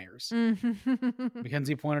Michael Myers.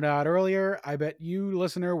 Mackenzie pointed out earlier, I bet you,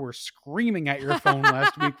 listener, were screaming at your phone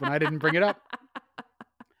last week when I didn't bring it up.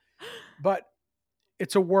 But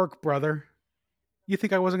it's a work, brother. You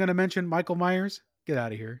think I wasn't going to mention Michael Myers? Get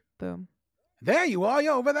out of here. Boom. There you are,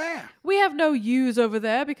 you're over there. We have no U's over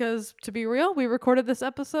there because, to be real, we recorded this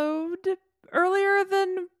episode earlier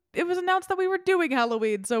than it was announced that we were doing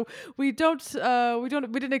Halloween. So we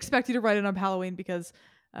didn't expect you to write it on Halloween because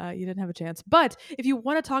you didn't have a chance. But if you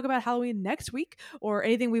want to talk about Halloween next week or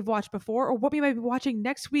anything we've watched before or what we might be watching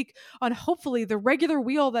next week on hopefully the regular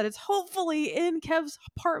wheel that is hopefully in Kev's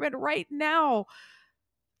apartment right now,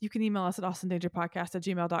 you can email us at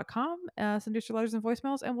austindangerpodcast@gmail.com. Send us your letters and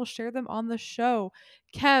voicemails, and we'll share them on the show.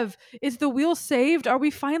 Kev, is the wheel saved? Are we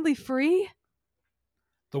finally free?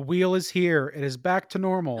 The wheel is here. It is back to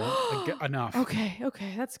normal enough. Okay,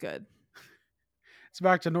 that's good. It's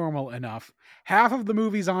back to normal enough. Half of the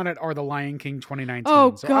movies on it are The Lion King 2019.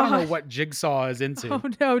 Oh, so I don't know God. what Jigsaw is into. Oh,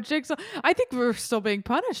 no, Jigsaw. I think we're still being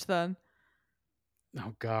punished then.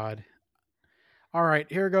 Oh, God. All right,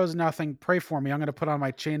 here goes nothing. Pray for me. I'm going to put on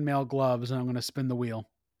my chainmail gloves and I'm going to spin the wheel.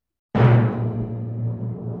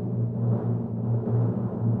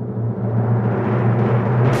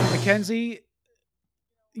 Mackenzie,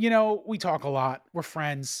 you know, we talk a lot. We're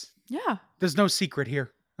friends. Yeah. There's no secret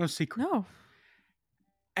here. No secret. No.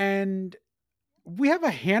 And we have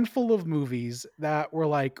a handful of movies that we're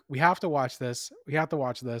like, we have to watch this. We have to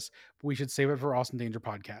watch this. But we should save it for Austin Danger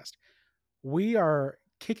Podcast. We are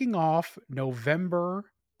kicking off November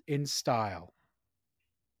in style.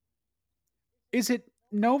 Is it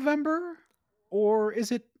November or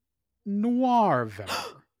is it Noirvember?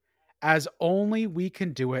 As only we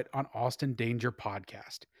can do it on Austin Danger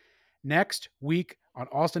Podcast. Next week on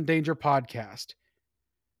Austin Danger Podcast,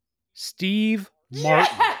 Steve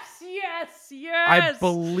Martin. Yes. I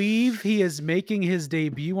believe he is making his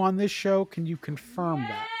debut on this show. Can you confirm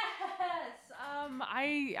that?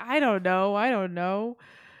 I don't know.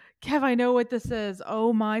 Kev, I know what this is.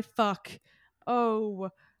 Oh my fuck. Oh.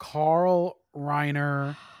 Carl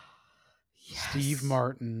Reiner, Yes. Steve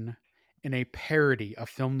Martin, in a parody of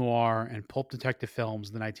film noir and pulp detective films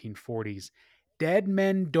in the 1940s. Dead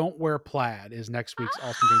Men Don't Wear Plaid is next week's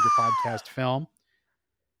Austin Danger Podcast film.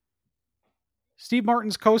 Steve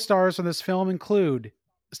Martin's co-stars on this film include,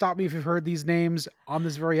 stop me if you've heard these names on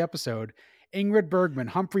this very episode, Ingrid Bergman,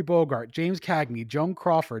 Humphrey Bogart, James Cagney, Joan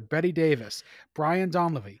Crawford, Bette Davis, Brian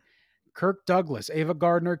Donlevy, Kirk Douglas, Ava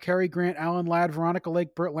Gardner, Cary Grant, Alan Ladd, Veronica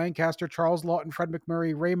Lake, Burt Lancaster, Charles Lawton, Fred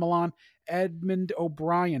McMurray, Ray Milland, Edmund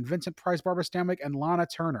O'Brien, Vincent Price, Barbara Stanwyck, and Lana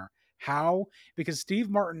Turner. How? Because Steve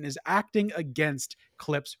Martin is acting against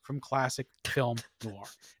clips from classic film noir.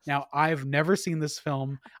 Now, I've never seen this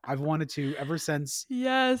film. I've wanted to ever since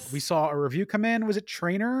Yes. we saw a review come in. Was it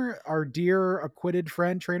Trainer, our dear acquitted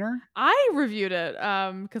friend Trainer? I reviewed it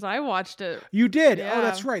because I watched it. You did. Yeah. Oh,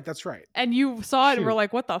 that's right. That's right. And you saw it and were Shoot.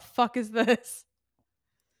 like, what the fuck is this?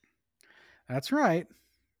 That's right.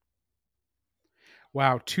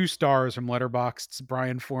 Wow, 2 stars from Letterboxd's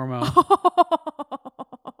Brian Formo.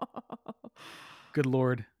 Good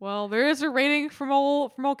Lord. Well, there is a rating from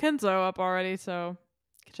old Kenzo up already, so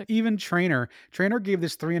check. Even Trainer gave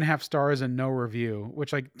this 3.5 stars and no review,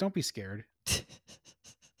 which, like, don't be scared.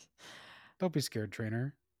 Don't be scared,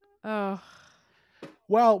 Trainer. Oh.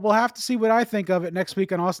 Well, we'll have to see what I think of it next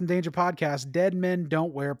week on Austin Danger Podcast. Dead Men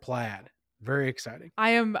Don't Wear Plaid. Very exciting.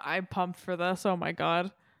 I'm pumped for this. Oh my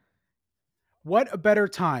God. What a better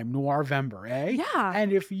time, Noirvember, eh? Yeah.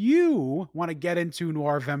 And if you want to get into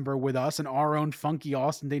Noirvember with us in our own funky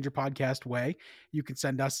Austin Danger Podcast way, you can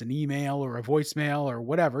send us an email or a voicemail or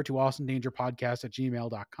whatever to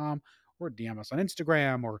austindangerpodcast@gmail.com, or DM us on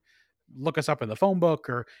Instagram, or look us up in the phone book,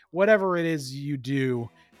 or whatever it is you do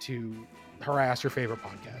to harass your favorite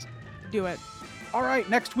podcast. Do it. All right,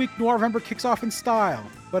 next week, Noirvember kicks off in style.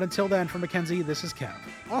 But until then, for Mackenzie, this is Kev.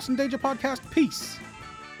 Austin Danger Podcast, peace.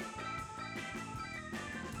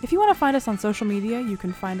 If you want to find us on social media, you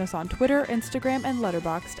can find us on Twitter, Instagram, and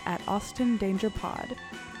Letterboxd at Austin Danger Pod.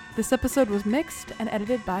 This episode was mixed and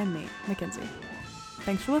edited by me, Mackenzie.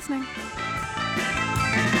 Thanks for listening.